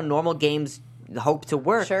 That's how normal games hope to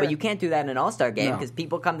work, but you can't do that in an All-Star game because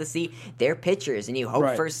people come to see their pitchers, and you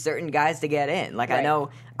hope for certain guys to get in. Like I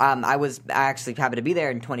know, I actually happened to be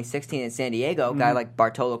there in 2016 in San Diego. A guy like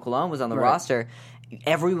Bartolo Colon was on the roster.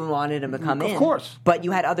 everyone wanted him to come in. Of course. But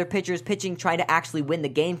you had other pitchers pitching trying to actually win the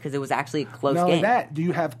game because it was actually a close Not game. only that, do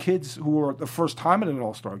you have kids who are the first time at an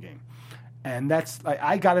All-Star game? And that's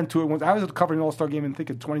I got into it once. I was covering an All-Star game in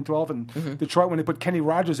 2012 in Detroit when they put Kenny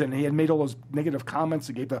Rogers in. And he had made all those negative comments.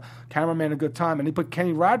 He gave the cameraman a good time, and they put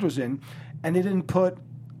Kenny Rogers in, and they didn't put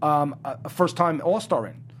a first-time All-Star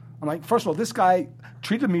in. I'm like, first of all, this guy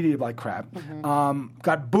treated the media like crap.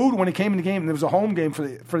 Got booed when he came in the game, and there was a home game for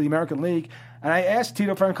the American League. And I asked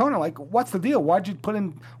Tito Francona, like, what's the deal? What do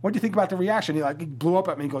you think about the reaction? He blew up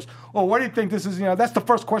at me. He goes, oh, what do you think this is? That's the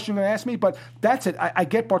first question you're going to ask me. But that's it. I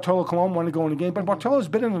get Bartolo Colon wanting to go in the game, but Bartolo's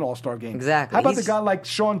been in an All-Star game. Exactly. How about the guy like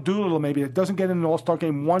Sean Doolittle, maybe, that doesn't get in an All-Star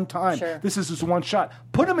game one time? Sure. This is his one shot.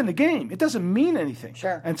 Put him in the game. It doesn't mean anything.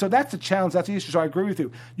 Sure. And so that's the challenge. That's the issue. So I agree with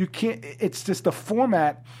you. You can't. It's just the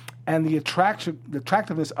format and the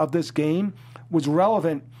attractiveness of this game was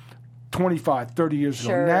relevant 25, 30 years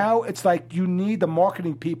ago. Now it's like you need the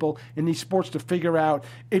marketing people in these sports to figure out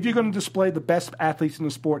if you're going to display the best athletes in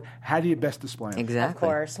the sport, how do you best display them? Exactly.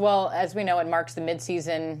 Of course. Well, as we know, it marks the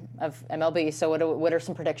midseason of MLB. So what are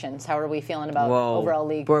some predictions? How are we feeling about overall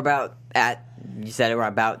league? We're about you said we're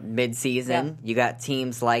about mid-season. Yeah. You got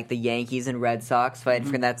teams like the Yankees and Red Sox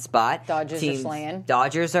fighting for that spot. Dodgers are slaying.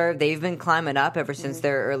 They've been climbing up ever since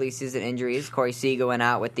their early season injuries. Corey Seager went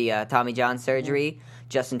out with the Tommy John surgery.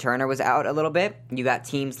 Justin Turner was out a little bit. You got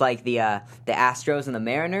teams like the Astros and the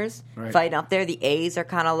Mariners fighting up there. The A's are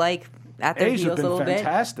kind of like at their heels a little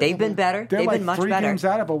fantastic. bit. They've been better. They're They've like been much 3 better. games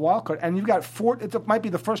out of a wild card, and you've got 4. It might be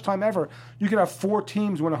the first time ever you could have 4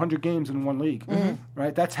 teams win 100 games in one league.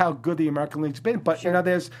 Right? That's how good the American League's been. But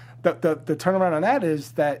there's the turnaround on that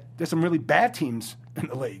is that there's some really bad teams in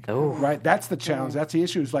the league. Right? That's the challenge. That's the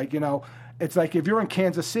issue. It's like it's like if you're in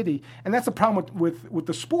Kansas City, and that's the problem with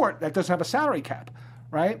the sport that doesn't have a salary cap.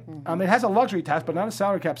 Right? It has a luxury tax, but not a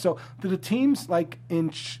salary cap. So do the teams like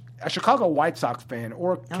in a Chicago White Sox fan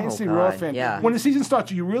or a Kansas City Royals fan, when the season starts,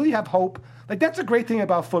 do you really have hope? Like, that's a great thing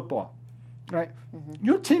about football, right?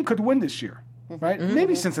 Your team could win this year, right?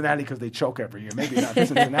 Maybe Cincinnati because they choke every year. Maybe not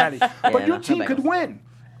Cincinnati. But your team could win.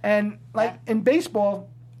 And, in baseball,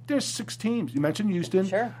 there's 6 teams. You mentioned Houston.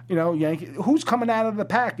 Sure. Yankee. Who's coming out of the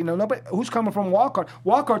pack? Nobody. Who's coming from wild card?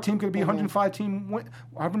 Wild card team could be 105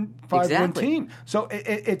 win team. So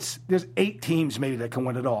there's 8 teams maybe that can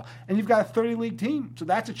win it all, and you've got a 30-league team. So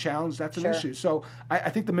that's a challenge. That's an issue. So I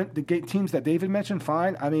think the teams that David mentioned,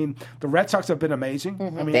 fine. I mean, the Red Sox have been amazing.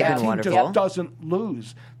 I mean, that team just doesn't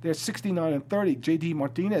lose. They're 69-30. J.D.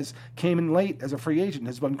 Martinez came in late as a free agent.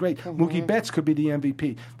 Has been great. Mookie Betts could be the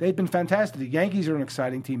MVP. They've been fantastic. The Yankees are an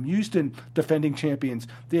exciting team. Houston, defending champions.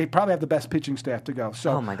 They probably have the best pitching staff to go.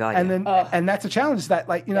 So, oh my God! And that's a challenge. Is that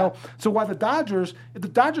So while the Dodgers,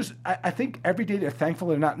 I think every day they're thankful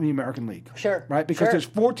they're not in the American League. Sure. Right? Because there's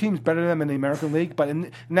 4 teams better than them in the American League, but in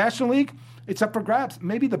the National League, it's up for grabs.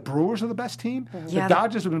 Maybe the Brewers are the best team. The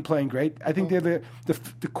Dodgers have been playing great. I think they're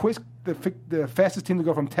the fastest team to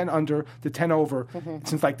go from 10 under to 10 over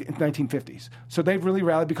since like the 1950s. So they've really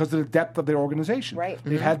rallied because of the depth of their organization. Right.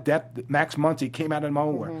 They've had depth. Max Muncy came out of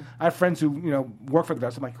nowhere. I have friends who work for the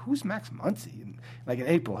Dodgers. I'm like, who's Max Muncy? And in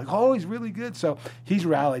April, he's really good. So he's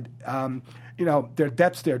rallied. Their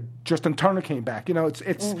depth's there. Justin Turner came back.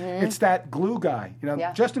 It's that glue guy.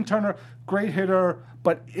 Justin Turner, great hitter,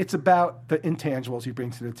 but it's about the intangibles he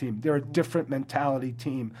brings to the team. They're a different mentality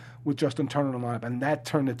team with Justin Turner in the lineup, and that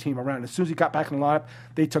turned the team around. As soon as he got back in the lineup,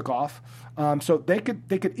 they took off. So they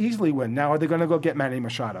could easily win. Now, are they going to go get Manny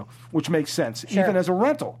Machado, which makes sense, even as a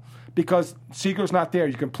rental? Because Seager's not there.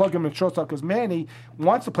 You can plug him in shortstop because Manny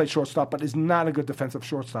wants to play shortstop but is not a good defensive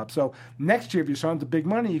shortstop. So next year, if you sign the big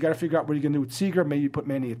money, you got to figure out what you're going to do with Seager. Maybe you put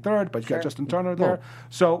Manny at third, but you got Justin Turner there.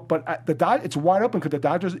 So, but it's wide open. Could the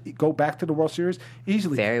Dodgers go back to the World Series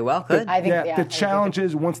easily? Very well could. The challenge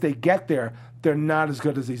is once they get there, they're not as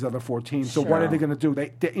good as these other 4 teams. So what are they going to do?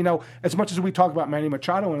 They as much as we talk about Manny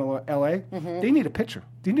Machado in L.A., they need a pitcher.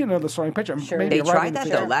 They need another starting pitcher. Sure. They tried that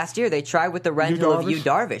though last year. They tried with the rental of Yu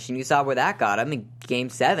Darvish, and you saw where that got him in Game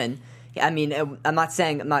 7. I mean, I'm not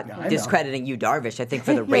discrediting Yu Darvish. I think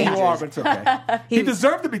for the Rangers, you are, but it's okay. He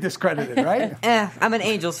deserved to be discredited, right? I'm an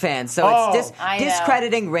Angels fan, so it's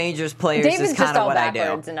discrediting Rangers players David's is kind of what I do.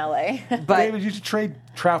 David's just all backwards in LA. But David, you should trade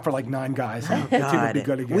Trout for like 9 guys. Oh, God. Be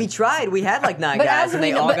good again. We tried. We had like 9 guys, and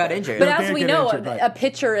they all got injured. But as we know, a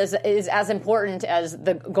pitcher is as important as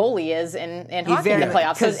the goalie is in hockey in the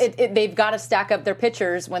playoffs. So they've got to stack up their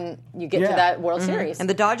pitchers when you get to that World Series. And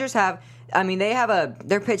the Dodgers have. I mean,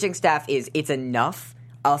 their pitching staff it's enough,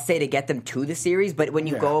 I'll say, to get them to the series. But when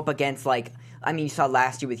you go up against like I mean, you saw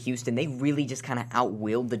last year with Houston, they really just kind of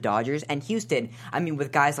outwilled the Dodgers. And Houston, I mean,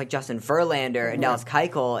 with guys like Justin Verlander and Dallas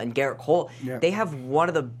Keuchel and Garrett Cole, they have one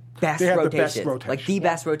of the best rotations. Like the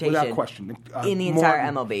best rotation. Without question. In the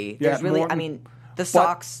entire MLB. There's really, I mean, the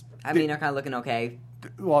Sox, are kind of looking okay.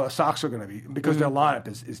 Well, the Sox are going to be, because their lineup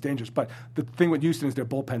is dangerous. But the thing with Houston is their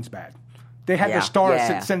bullpen's bad. They had their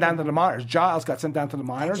stars sent down to the minors. Giles got sent down to the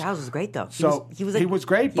minors. Giles was great, though. He was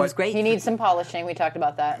great. He needs some polishing. We talked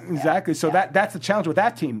about that. Exactly. So that's the challenge with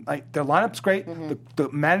that team. Like, their lineup's great. The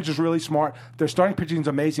manager's really smart. Their starting pitching is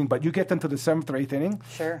amazing. But you get them to the 7th or 8th inning,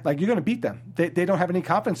 like, you're going to beat them. They don't have any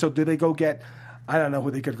confidence. So do they go get? I don't know who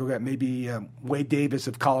they could go get. Maybe Wade Davis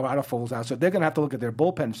if Colorado falls out. So they're going to have to look at their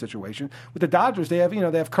bullpen situation. With the Dodgers, they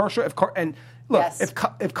have Kershaw. And look,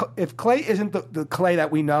 if Clay isn't the Clay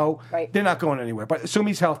that we know, they're not going anywhere. But assume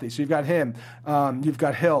he's healthy. So you've got him. You've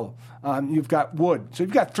got Hill. You've got Wood. So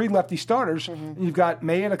you've got 3 lefty starters. You've got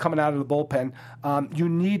Maeda coming out of the bullpen. You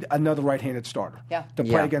need another right-handed starter to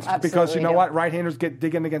play against. Absolutely, because you know what? Right-handers get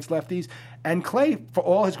digging against lefties. And Clay, for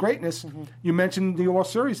all his greatness, you mentioned the World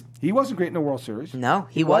Series. He wasn't great in the World Series. No,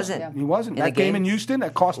 he wasn't. He wasn't. That game in Houston,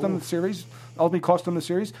 that cost them the series, ultimately cost them the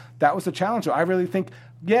series. That was the challenge. So I really think,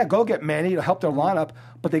 go get Manny to help their lineup,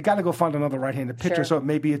 but they got to go find another right-handed pitcher. So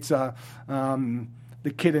maybe it's the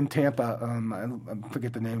kid in Tampa. I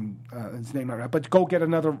forget the name, his name right, but go get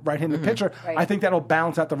another right-handed pitcher. I think that'll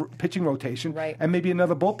balance out the pitching rotation, and maybe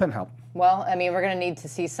another bullpen help. Well, I mean, we're going to need to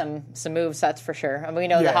see some moves, that's for sure. And we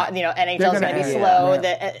know NHL is going to be slow.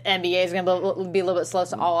 The NBA is going to be a little bit slow.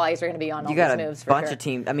 So all eyes are going to be on all these moves. You got a bunch of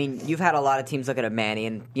teams. I mean, you've had a lot of teams looking at Manny,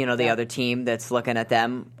 and the other team that's looking at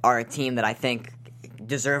them are a team that I think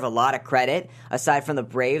deserve a lot of credit, aside from the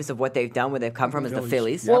Braves of what they've done, where they've come from, is the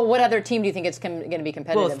Phillies. Well, what other team do you think it's going to be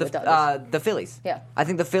competitive with? The Phillies. Yeah. I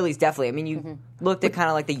think the Phillies definitely. I mean, you looked at kind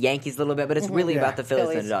of like the Yankees a little bit, but it's really about the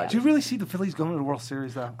Phillies and the Dodgers. Do you really see the Phillies going to the World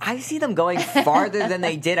Series, though? I see them going farther than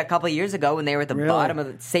they did a couple of years ago when they were at the bottom of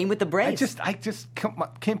the... Same with the Braves. I just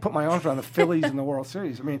can't put my arms around the Phillies in the World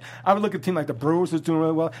Series. I mean, I would look at a team like the Brewers who's doing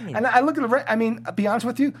really well. And I look at I'll be honest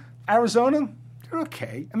with you, Arizona... they're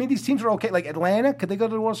okay. I mean, these teams are okay. Like Atlanta, could they go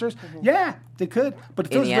to the World Series? Yeah, they could. But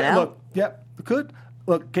the Phillies, they could.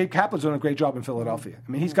 Look, Gabe Kapler's doing a great job in Philadelphia.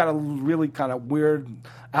 I mean, he's got a really kind of weird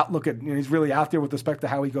outlook at. He's really out there with respect to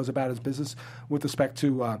how he goes about his business with respect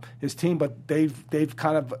to his team. But they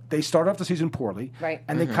started off the season poorly,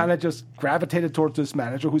 and they kind of just gravitated towards this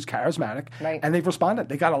manager who's charismatic, and they've responded.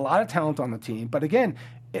 They got a lot of talent on the team, but again,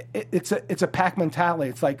 it's a pack mentality.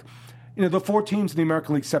 It's like, the 4 teams in the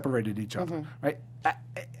American League separated each other, right?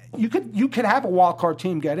 You could have a wild card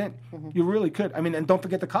team get in. You really could. I mean, and don't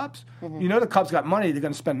forget the Cubs. The Cubs got money. They're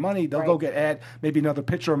going to spend money. They'll go add maybe another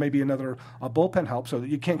pitcher or maybe another bullpen help. So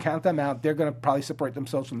you can't count them out. They're going to probably separate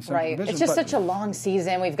themselves from the Central Division. It's just such a long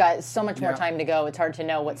season. We've got so much more time to go. It's hard to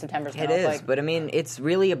know what September's going to look like. It is, but I mean, it's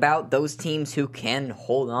really about those teams who can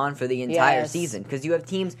hold on for the entire season, because you have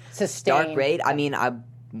teams start great. I mean, I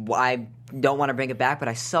don't want to bring it back, but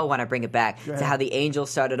I so want to bring it back to how the Angels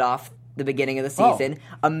started off the beginning of the season.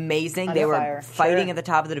 Amazing. They were fighting at the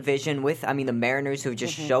top of the division with, the Mariners, who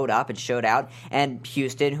just showed up and showed out, and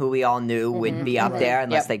Houston, who we all knew wouldn't be up there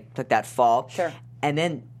unless they took that fall. And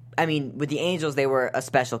then, with the Angels, they were a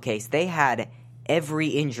special case. They had every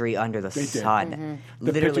injury under the sun.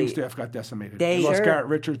 The pitching staff got decimated. They lost Garrett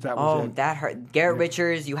Richards. That was it. That hurt. Garrett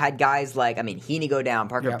Richards, you had guys like, Heaney go down,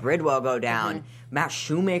 Parker Bridwell go down, Matt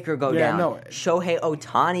Shoemaker go down. Shohei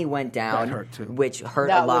Ohtani went down, that hurt too. Which hurt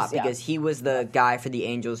a lot because he was the guy for the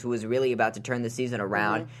Angels who was really about to turn the season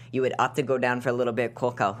around. You had Upton go down for a little bit,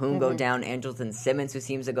 Cole Calhoun go down, Andrelton Simmons, who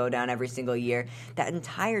seems to go down every single year. That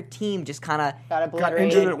entire team just kind of got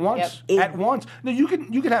injured at once. At once. No, you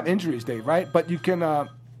can have injuries, Dave, right? But you can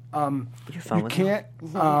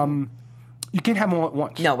you can't have them all at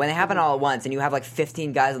once. No, when they happen all at once, and you have like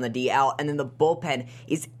 15 guys on the DL, and then the bullpen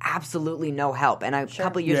is absolutely no help. And a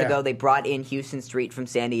couple of years ago, they brought in Houston Street from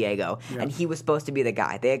San Diego, and he was supposed to be the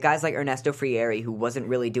guy. They had guys like Ernesto Frieri, who wasn't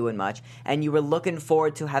really doing much, and you were looking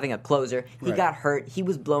forward to having a closer. He got hurt. He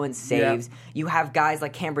was blowing saves. You have guys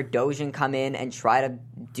like Cam Dozian come in and try to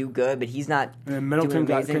do good, but he's not and Middleton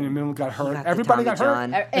got hurt. Everybody got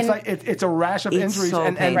hurt. It's a rash of injuries. So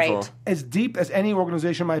and as deep as any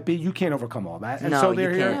organization might be, you can't overcome all that. And so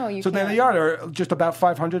they're here. No, so there they are. They're just about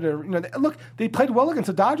 500. Look, they played well against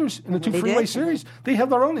the Dodgers in the 2 freeway series. They held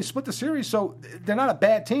their own. They split the series. So they're not a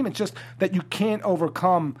bad team. It's just that you can't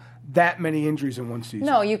overcome that many injuries in one season.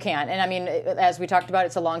 No, you can't. And as we talked about,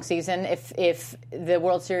 it's a long season. If the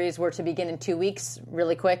World Series were to begin in 2 weeks,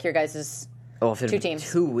 really quick, your guys' 2 teams.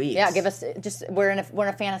 2 weeks. Yeah, give us we're in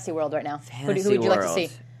a fantasy world right now. Who would you like to see?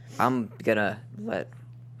 I'm gonna let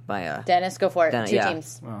by Dennis, go for it. Dennis, Two yeah.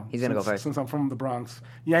 teams. Well, He's going to go first. Since I'm from the Bronx.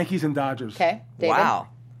 Yankees and Dodgers. Okay, David. Wow.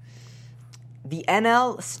 The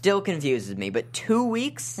NL still confuses me, but 2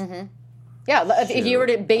 weeks? Mm-hmm. Yeah, if you were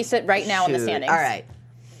to base it right now in the standings.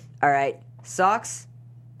 All right. Sox,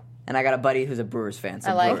 and I got a buddy who's a Brewers fan. So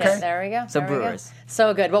I like Brewers. it. There we go. So There we go. Brewers.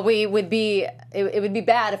 So good. Well, it would be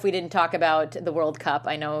bad if we didn't talk about the World Cup.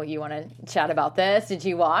 I know you want to chat about this. Did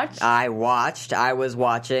you watch? I was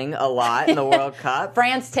watching a lot in the World Cup.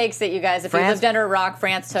 France takes it, you guys. If you lived under a rock,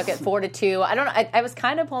 France took it 4-2. I don't know. I was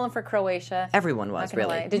kind of pulling for Croatia. Everyone was, Not gonna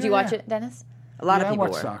really. lie. Did you watch it, Dennis? A lot of people I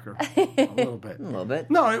watch were. soccer a little bit. A little bit.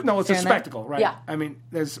 No, it's a Here and spectacle, right? Yeah. I mean,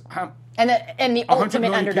 there's And the 100 ultimate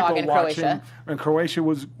million underdog people in watching, Croatia. and Croatia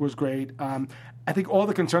was great. I think all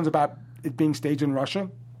the concerns about it being staged in Russia,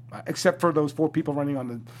 except for those 4 people running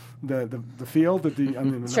on the field at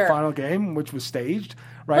the Sure. final game, which was staged,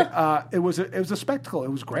 right? It was a spectacle. It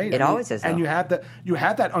was great. It always is, and though. you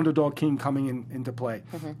had that underdog team coming into play.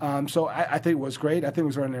 Mm-hmm. So I think it was great. I think it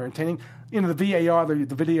was very entertaining. The VAR,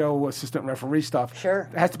 the video assistant referee stuff, Sure.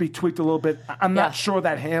 it has to be tweaked a little bit. I'm Yeah. not sure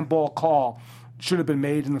that handball call should have been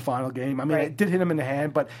made in the final game. I mean, Right. it did hit him in the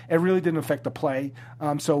hand, but it really didn't affect the play.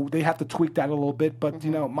 So they have to tweak that a little bit. But,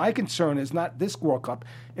 Mm-hmm. My concern is not this World Cup.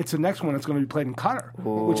 It's the next one that's going to be played in Qatar,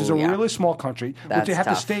 which is a yeah. really small country, which That's they have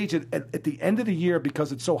tough. to stage it at the end of the year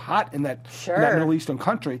because it's so hot in that Sure. Middle Eastern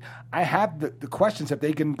country. I have the questions if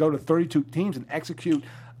they can go to 32 teams and execute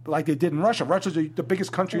like they did in Russia. Russia's the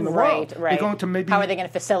biggest country in the world. Right. They're going to maybe How are they going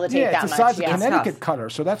to facilitate that it's the size much? of Yeah. Connecticut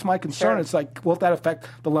Qatar. So that's my concern. Sure. It's like, will that affect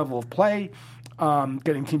the level of play?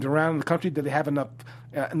 Getting teams around the country? Do they have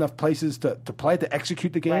enough places to play to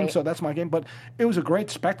execute the game? Right. So that's my game. But it was a great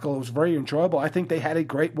spectacle. It was very enjoyable. I think they had a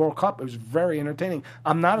great World Cup. It was very entertaining.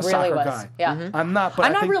 I'm not a Really soccer was. guy. Yeah. Mhm. I'm not. But I'm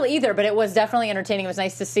I not think, really either, but it was definitely entertaining. It was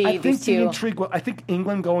nice to see I these think the two. intrigue. I think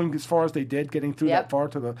England going as far as they did, getting through Yep. that far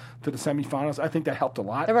to the semifinals. I think that helped a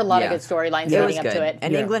lot. There were a lot Yeah. of good storylines It was leading up good. to it.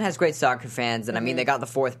 And Yeah. England has great soccer fans, and I mean, they got the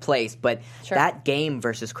 4th place, but Sure. that game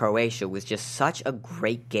versus Croatia was just such a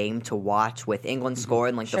great game to watch with England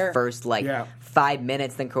scoring like Sure. the first, Yeah. 5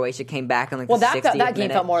 minutes, then Croatia came back in like Well, the that 60th game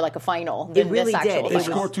minute. felt more like a final than really this actual did. It They was-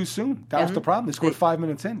 final. scored too soon. That was the problem. They scored 5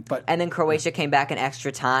 minutes in. But And then Croatia came back in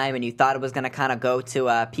extra time, and you thought it was going to kind of go to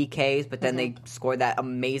PKs, but then they scored that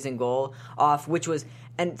amazing goal off, which was.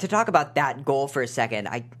 And to talk about that goal for a second,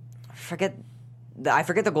 I forget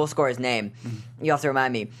the goal scorer's name. You have to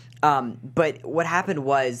remind me. But what happened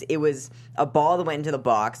was it was a ball that went into the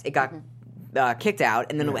box. It got kicked out,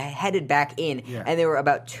 and then it headed back in. Yeah. And there were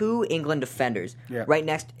about 2 England defenders right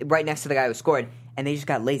next to the guy who scored, and they just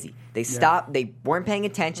got lazy. They stopped. They weren't paying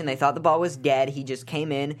attention. They thought the ball was dead. He just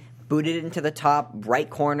came in, booted it into the top right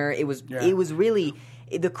corner. It was really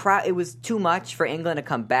the crowd. It was too much for England to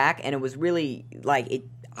come back, and it was really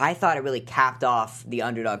I thought it really capped off the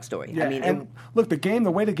underdog story. Yeah, I mean, and look, the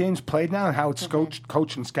way the game's played now and how it's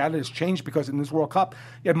coached and scattered has changed because in this World Cup,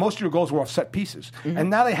 most of your goals were off set pieces. And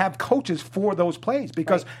now they have coaches for those plays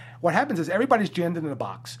because what happens is everybody's jammed in the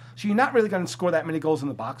box. So you're not really going to score that many goals in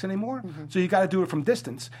the box anymore. So you got to do it from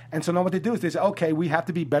distance. And so now what they do is they say, okay, we have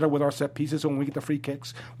to be better with our set pieces. So when we get the free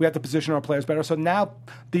kicks, we have to position our players better. So now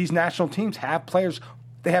these national teams have players.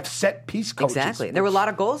 They have set piece coaches. Exactly. There were a lot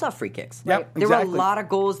of goals off free kicks. Yep, There were a exactly. lot of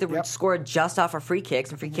goals that were scored just off of free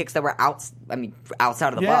kicks and free kicks that were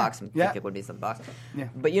outside of the Yeah, box. Free yeah. kick would be some box. Yeah.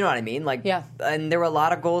 But you know what I mean? Yeah. And there were a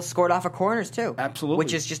lot of goals scored off of corners too. Absolutely.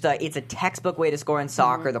 Which is just it's a textbook way to score in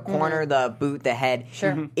soccer. The corner, the boot, the head.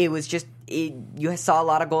 Sure. It was just you saw a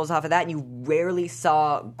lot of goals off of that, and you rarely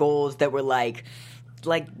saw goals that were like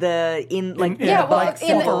the in well, like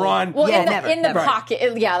in the- overrun. Well, Yeah, in the, never, in the never. pocket, a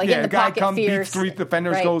in the guy pocket, comes, fierce. beats 3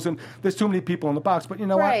 defenders, Right. goes in. There's too many people in the box. But you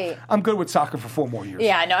know Right. what? I'm good with soccer for 4 more years.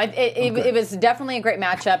 Yeah, no, it was definitely a great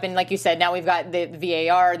matchup, and like you said, now we've got the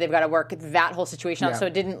VAR. They've got to work that whole situation out. Yeah. So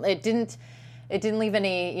it didn't leave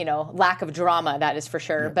any lack of drama. That is for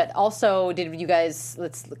sure. But also, did you guys?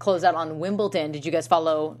 Let's close out on Wimbledon. Did you guys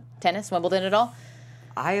follow Wimbledon at all?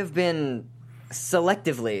 I have been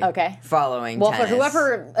selectively following Well, tennis. for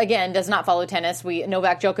whoever, again, does not follow tennis,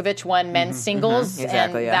 Novak Djokovic won men's singles,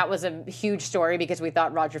 Exactly, and that was a huge story because we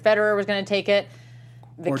thought Roger Federer was going to take it,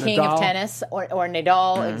 the Or king Nadal. of tennis, or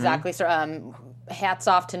Nadal, exactly. So, hats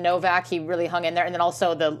off to Novak. He really hung in there. And then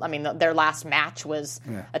also, their last match was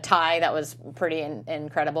a tie. That was pretty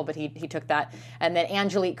incredible, but he took that. And then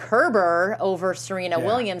Angelique Kerber over Serena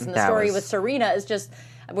Williams. And the story with Serena is just,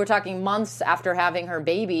 we're talking months after having her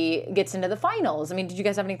baby, gets into the finals. I mean, did you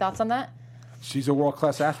guys have any thoughts on that? She's a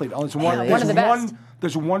world-class athlete. There's one of the best.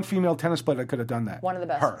 There's one female tennis player that could have done that. One of the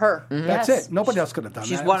best. Her. That's Yes. it. Nobody else could have done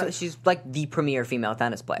She's that. she's like the premier female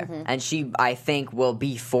tennis player, and she, I think, will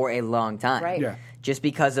be for a long time. Right. Yeah. just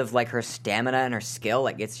because of like her stamina and her skill.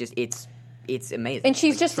 Like it's amazing. And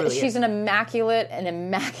she's she's an immaculate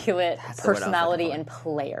personality and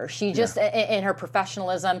player. She just in her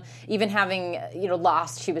professionalism, even having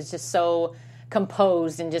lost, she was just so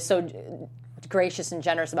composed and just so gracious and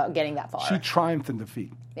generous about getting that far. She triumphed in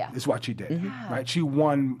defeat. Yeah, is what she did. Right? She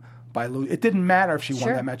won by losing. It didn't matter if she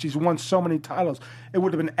won that match. She's won so many titles. It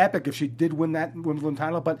would have been epic if she did win that Wimbledon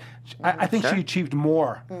title. But I think she achieved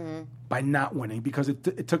more by not winning because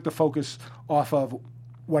it took the focus off of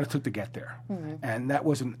what it took to get there. And that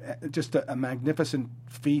was just a magnificent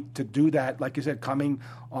feat to do that. Like you said,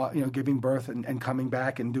 giving birth and coming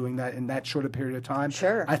back and doing that in that short a period of time.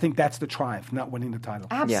 Sure. I think that's the triumph, not winning the title.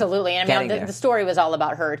 Absolutely. And I mean, the story was all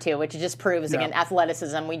about her, too, which just proves, again,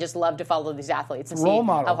 athleticism. We just love to follow these athletes and see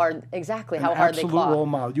how hard they claw. Absolute role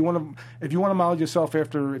model. If you want to model yourself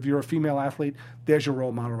if you're a female athlete, there's your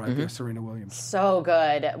role model right there, Serena Williams. So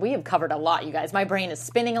good. We have covered a lot, you guys. My brain is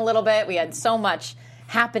spinning a little bit. We had so much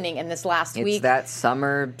happening in this last week. It's that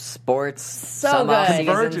summer sports, so good.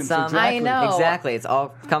 Convergence, exactly. I know. Exactly. It's all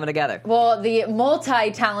coming together. Well, the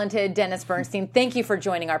multi-talented Dennis Bernstein, thank you for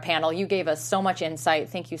joining our panel. You gave us so much insight.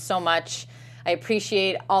 Thank you so much. I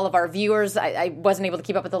appreciate all of our viewers. I wasn't able to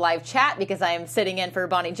keep up with the live chat because I am sitting in for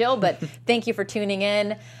Bonnie Jill, but thank you for tuning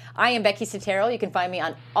in. I am Becky Sotero. You can find me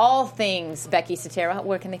on all things Becky Sotero.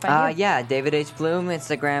 Where can they find you? Yeah, David H. Bloom,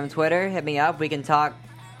 Instagram, Twitter. Hit me up. We can talk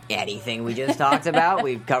anything we just talked about.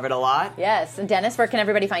 We've covered a lot. Yes. And Dennis, where can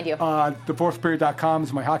everybody find you? TheFourthPeriod.com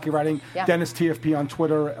is my hockey writing. Yeah. Dennis TFP on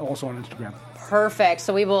Twitter, also on Instagram. Perfect.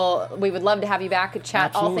 So we would love to have you back and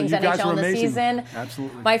chat all things NHL in the season.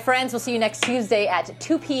 Absolutely. My friends, we'll see you next Tuesday at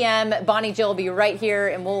 2 p.m. Bonnie Jill will be right here,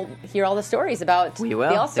 and we'll hear all the stories about the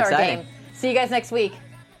All-Star game. See you guys next week.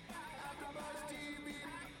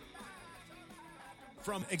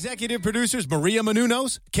 From executive producers Maria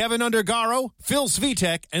Menounos, Kevin Undergaro, Phil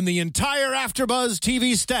Svitek, and the entire AfterBuzz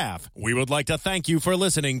TV staff, we would like to thank you for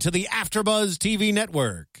listening to the AfterBuzz TV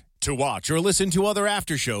network. To watch or listen to other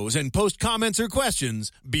after shows and post comments or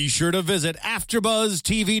questions, be sure to visit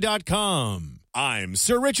AfterBuzzTV.com. I'm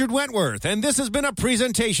Sir Richard Wentworth, and this has been a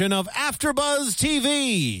presentation of AfterBuzz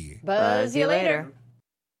TV. Buzz you later.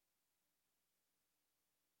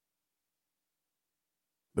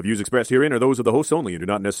 The views expressed herein are those of the hosts only and do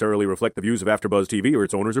not necessarily reflect the views of AfterBuzz TV or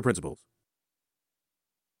its owners or principals.